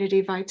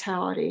community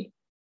vitality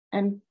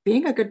and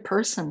being a good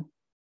person?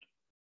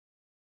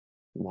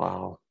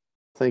 Wow.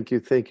 Thank you.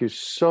 Thank you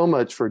so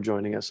much for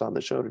joining us on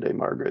the show today,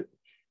 Margaret.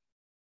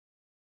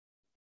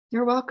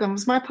 You're welcome.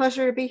 It's my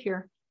pleasure to be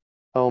here.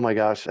 Oh my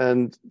gosh.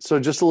 And so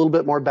just a little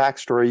bit more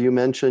backstory. You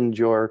mentioned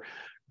your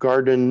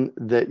garden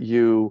that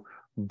you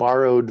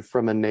borrowed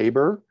from a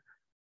neighbor.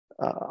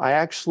 I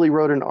actually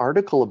wrote an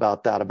article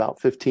about that about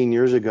 15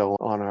 years ago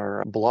on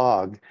our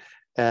blog,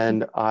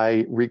 and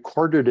I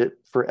recorded it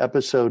for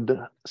episode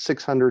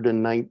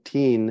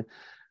 619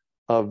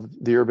 of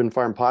the Urban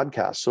Farm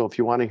podcast. So if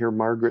you want to hear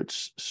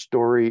Margaret's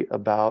story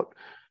about,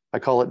 I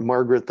call it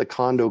Margaret the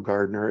Condo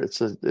Gardener.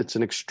 It's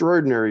an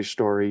extraordinary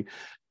story.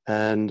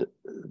 And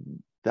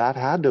that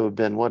had to have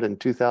been what, in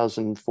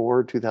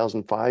 2004,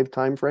 2005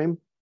 timeframe?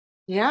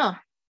 Yeah.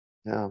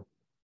 Yeah.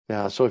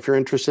 Yeah. So if you're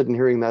interested in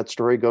hearing that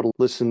story, go to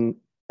listen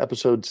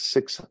episode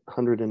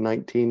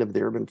 619 of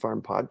the Urban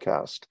Farm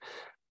podcast.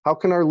 How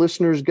can our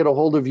listeners get a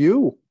hold of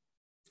you?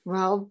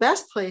 Well,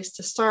 best place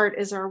to start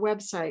is our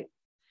website.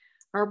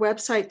 Our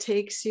website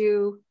takes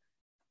you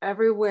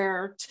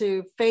everywhere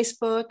to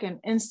Facebook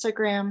and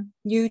Instagram,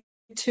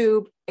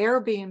 YouTube,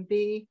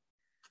 Airbnb,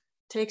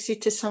 takes you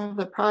to some of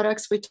the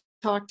products we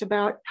talked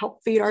about,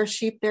 help feed our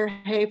sheep their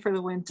hay for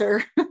the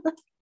winter.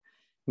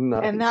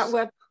 Nice. And that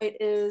website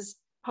is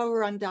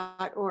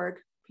porun.org.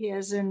 P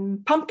as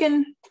in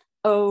pumpkin,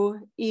 O,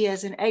 E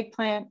as in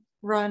eggplant,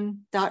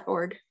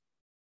 run.org.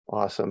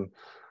 Awesome.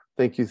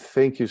 Thank you.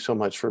 Thank you so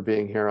much for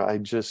being here.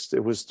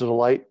 It was a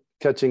delight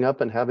catching up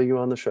and having you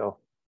on the show.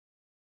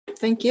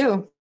 Thank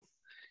you.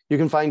 You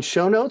can find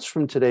show notes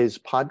from today's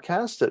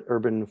podcast at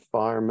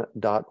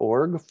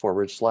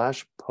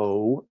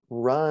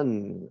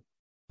urbanfarm.org/porun.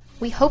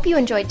 We hope you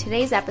enjoyed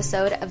today's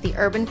episode of the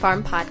Urban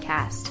Farm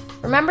Podcast.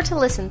 Remember to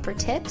listen for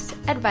tips,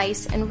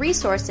 advice, and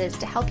resources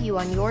to help you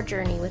on your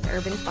journey with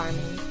urban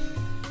farming.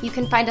 You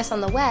can find us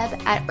on the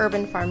web at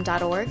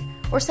urbanfarm.org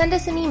or send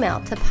us an email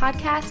to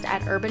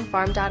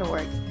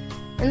podcast@urbanfarm.org.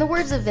 In the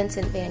words of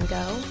Vincent van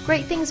Gogh,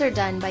 great things are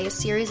done by a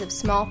series of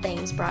small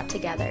things brought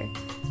together.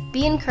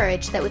 Be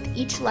encouraged that with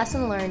each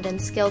lesson learned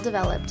and skill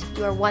developed,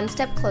 you are one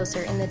step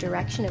closer in the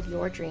direction of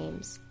your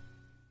dreams.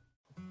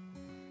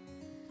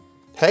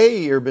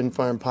 Hey, Urban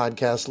Farm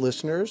Podcast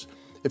listeners.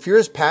 If you're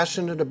as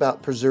passionate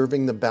about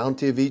preserving the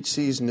bounty of each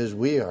season as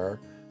we are,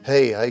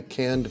 hey, I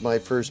canned my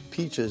first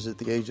peaches at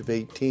the age of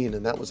 18,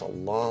 and that was a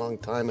long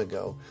time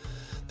ago,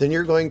 then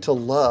you're going to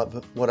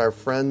love what our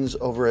friends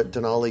over at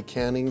Denali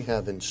Canning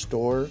have in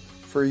store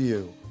for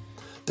you.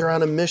 They're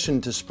on a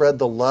mission to spread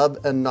the love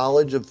and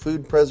knowledge of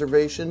food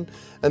preservation,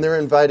 and they're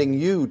inviting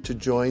you to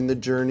join the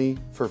journey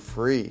for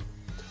free.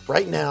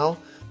 Right now,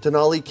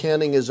 Denali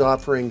Canning is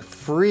offering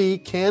free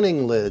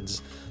canning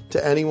lids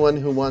to anyone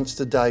who wants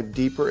to dive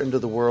deeper into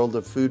the world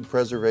of food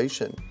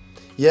preservation.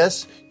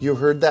 Yes, you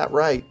heard that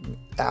right.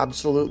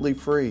 Absolutely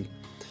free.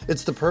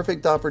 It's the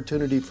perfect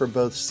opportunity for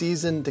both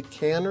seasoned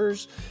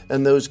canners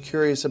and those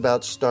curious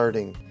about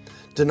starting.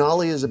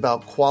 Denali is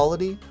about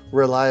quality,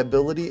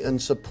 reliability,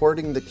 and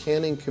supporting the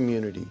canning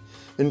community,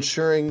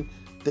 ensuring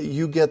that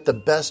you get the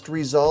best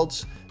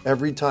results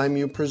every time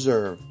you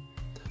preserve.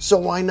 So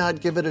why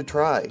not give it a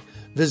try?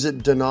 Visit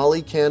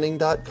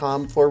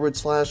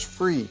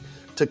denalicanning.com/free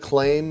to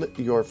claim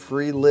your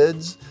free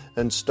lids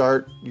and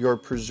start your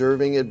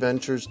preserving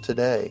adventures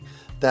today.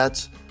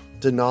 That's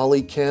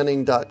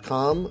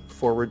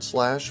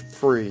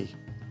denalicanning.com/free.